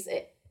could taste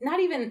it.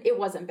 It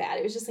wasn't bad.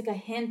 It was just like a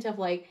hint of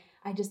like,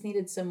 I just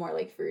needed some more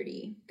like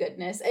fruity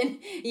goodness. And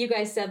you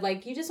guys said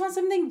like, you just want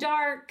something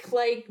dark,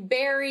 like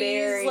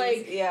berries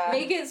like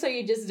make it so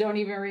you just don't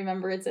even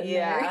remember it's in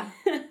there.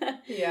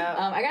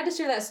 Yeah. I got to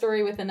share that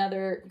story with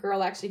another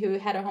girl actually who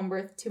had a home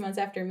birth 2 months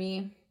after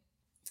me.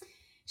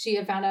 She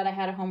had found out I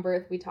had a home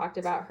birth. We talked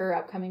about her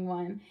upcoming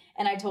one.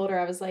 And I told her,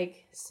 I was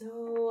like,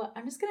 so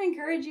I'm just going to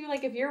encourage you,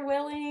 like, if you're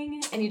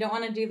willing and you don't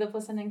want to do the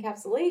placenta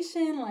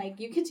encapsulation, like,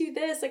 you could do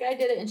this. Like, I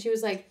did it. And she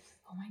was like,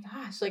 oh my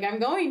gosh, like, I'm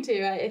going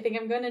to. I think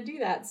I'm going to do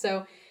that.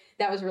 So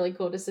that was really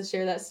cool just to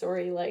share that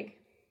story. Like,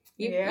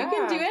 you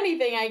can do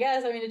anything, I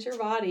guess. I mean, it's your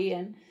body.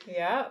 And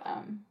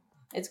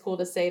it's cool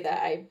to say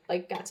that I,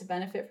 like, got to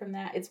benefit from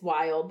that. It's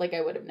wild. Like,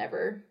 I would have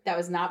never, that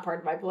was not part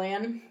of my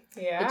plan.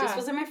 Yeah. It just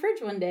was in my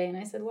fridge one day, and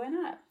I said, why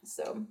not?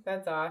 So.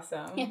 That's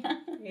awesome.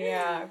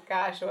 Yeah.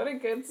 Gosh, what a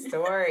good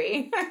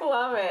story. I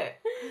love it.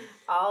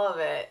 All of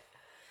it.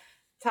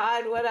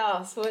 Todd, what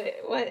else?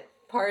 What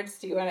parts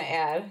do you want to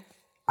add?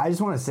 I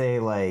just want to say,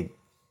 like,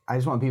 I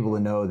just want people to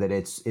know that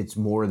it's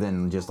more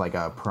than just like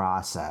a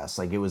process.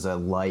 Like, it was a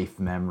life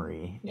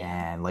memory,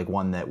 and like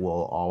one that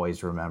we'll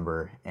always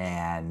remember.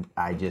 And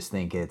I just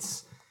think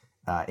it's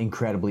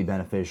incredibly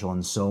beneficial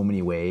in so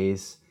many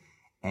ways.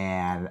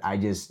 And I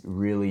just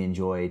really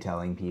enjoy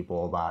telling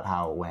people about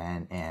how it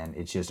went. And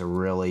it's just a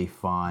really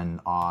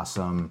fun,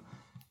 awesome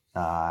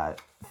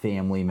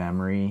family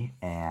memory.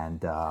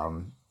 And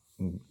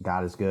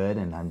God is good.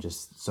 And I'm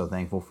just so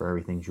thankful for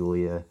everything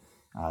Julia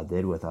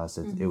did with us.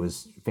 It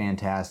was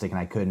fantastic. And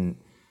I couldn't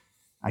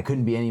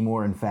be any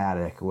more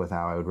emphatic with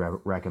how I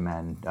would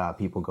recommend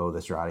people go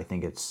this route. I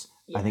think it's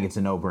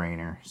a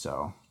no-brainer.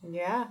 So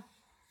yeah,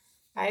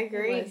 I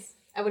agree.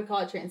 I would call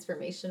it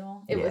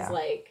transformational. It was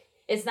like,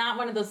 it's not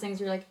one of those things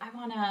where you're like, I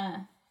want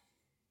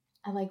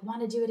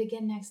to do it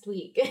again next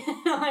week.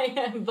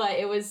 But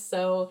it was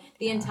the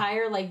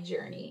entire like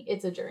journey.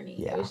 It's a journey.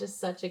 Yeah. It was just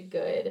such a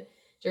good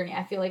journey.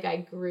 I feel like I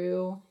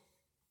grew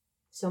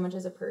so much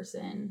as a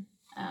person.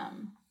 I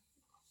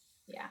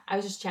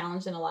was just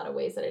challenged in a lot of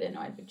ways that I didn't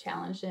know I'd be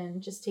challenged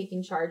in, just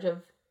taking charge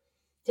of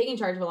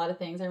a lot of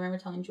things. I remember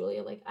telling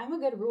Julia, like, I'm a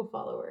good rule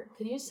follower.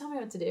 Can you just tell me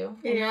what to do?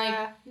 And you're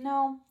like,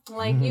 no,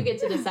 like, you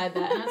get to decide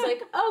that. And I was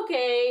like,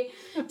 okay,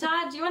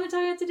 Todd, do you want to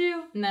tell me what to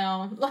do?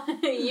 No,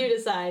 you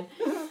decide.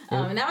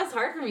 And that was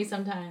hard for me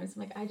sometimes.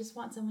 I'm like, I just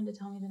want someone to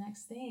tell me the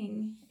next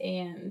thing.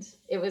 And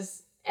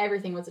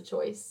everything was a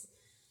choice.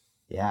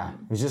 Yeah,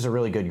 it was just a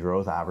really good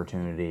growth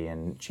opportunity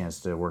and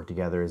chance to work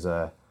together as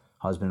a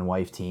husband and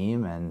wife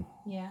team. And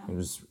it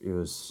was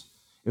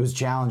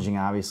challenging,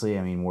 obviously.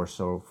 I mean, more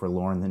so for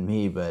Lauren than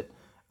me, but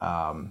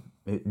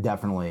it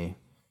definitely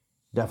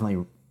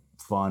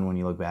fun when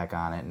you look back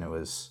on it, and it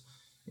was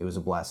a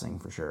blessing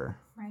for sure.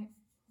 Right.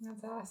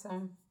 That's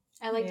awesome.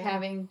 I liked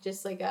having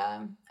just like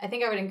I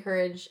think I would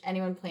encourage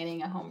anyone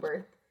planning a home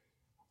birth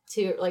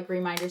to like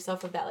remind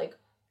yourself of that like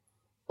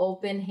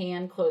open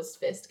hand, closed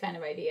fist kind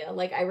of idea.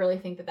 Like, I really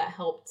think that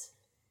helped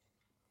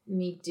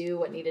me do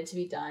what needed to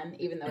be done,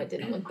 even though it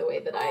didn't look the way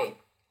that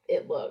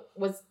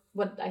was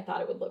what I thought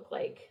it would look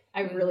like.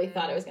 I really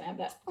thought I was going to have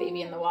that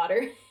baby in the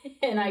water,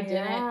 and I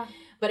didn't.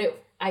 But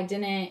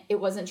it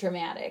wasn't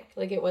traumatic.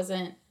 Like, it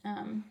wasn't,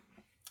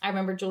 I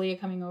remember Julia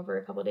coming over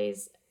a couple of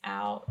days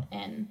out,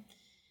 and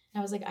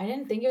I was like, I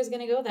didn't think it was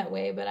going to go that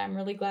way, but I'm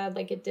really glad,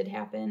 like, it did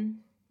happen.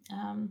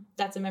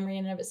 That's a memory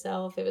in and of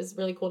itself. It was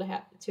really cool to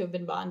have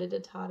been bonded to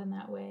Todd in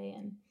that way.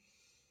 And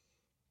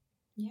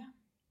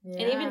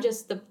and even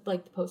just the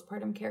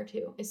postpartum care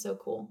too is so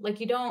cool.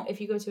 Like, if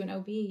you go to an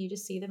OB, you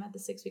just see them at the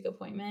 6-week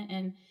appointment,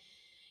 and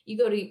you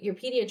go to your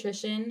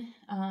pediatrician,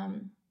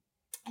 and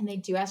they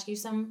do ask you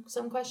some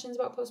questions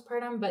about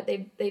postpartum, but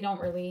they don't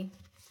really,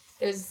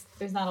 there's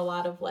not a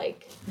lot of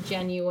like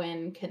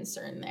genuine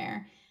concern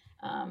there.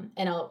 And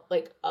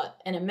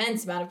an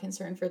immense amount of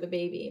concern for the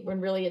baby,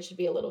 when really it should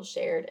be a little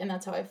shared. And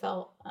that's how I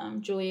felt.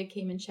 Julia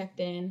came and checked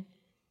in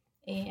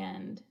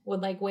and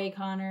would like weigh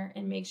Connor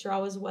and make sure I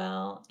was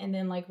well, and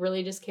then like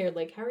really just cared,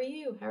 like, how are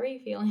you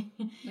feeling?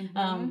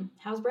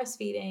 How's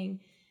breastfeeding?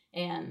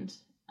 And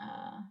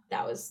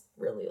that was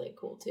really like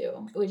cool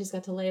too. We just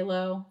got to lay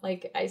low.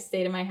 Like, I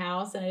stayed in my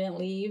house and I didn't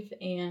leave,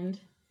 and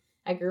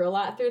I grew a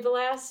lot through the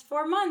last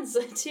 4 months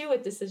too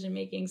with decision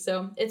making.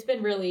 So it's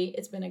been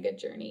a good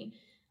journey.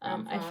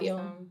 I feel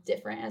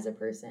different as a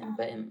person,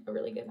 but in a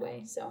really good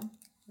way. So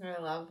I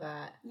love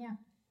that. Yeah.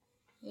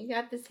 You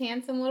got this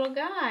handsome little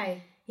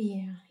guy.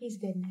 Yeah, he's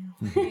good now.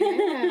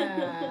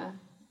 Yeah.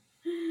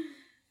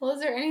 Well, is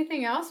there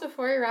anything else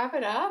before we wrap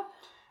it up?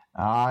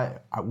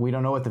 We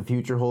don't know what the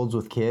future holds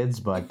with kids,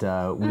 but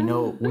we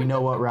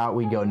know what route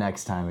we go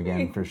next time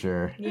again for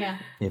sure. Yeah.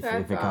 If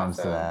it comes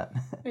to that.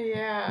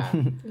 Yeah.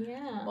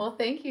 Yeah. Well,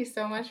 thank you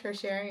so much for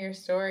sharing your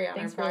story on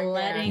Thanks our podcast. for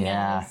letting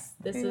us.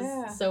 This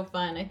is so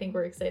fun. I think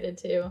we're excited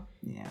too.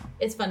 Yeah.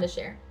 It's fun to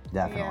share.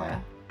 Definitely.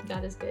 Yeah.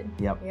 God is good.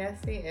 Yep. Yes,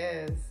 he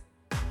is.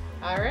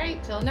 All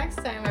right. Till next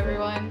time,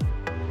 everyone.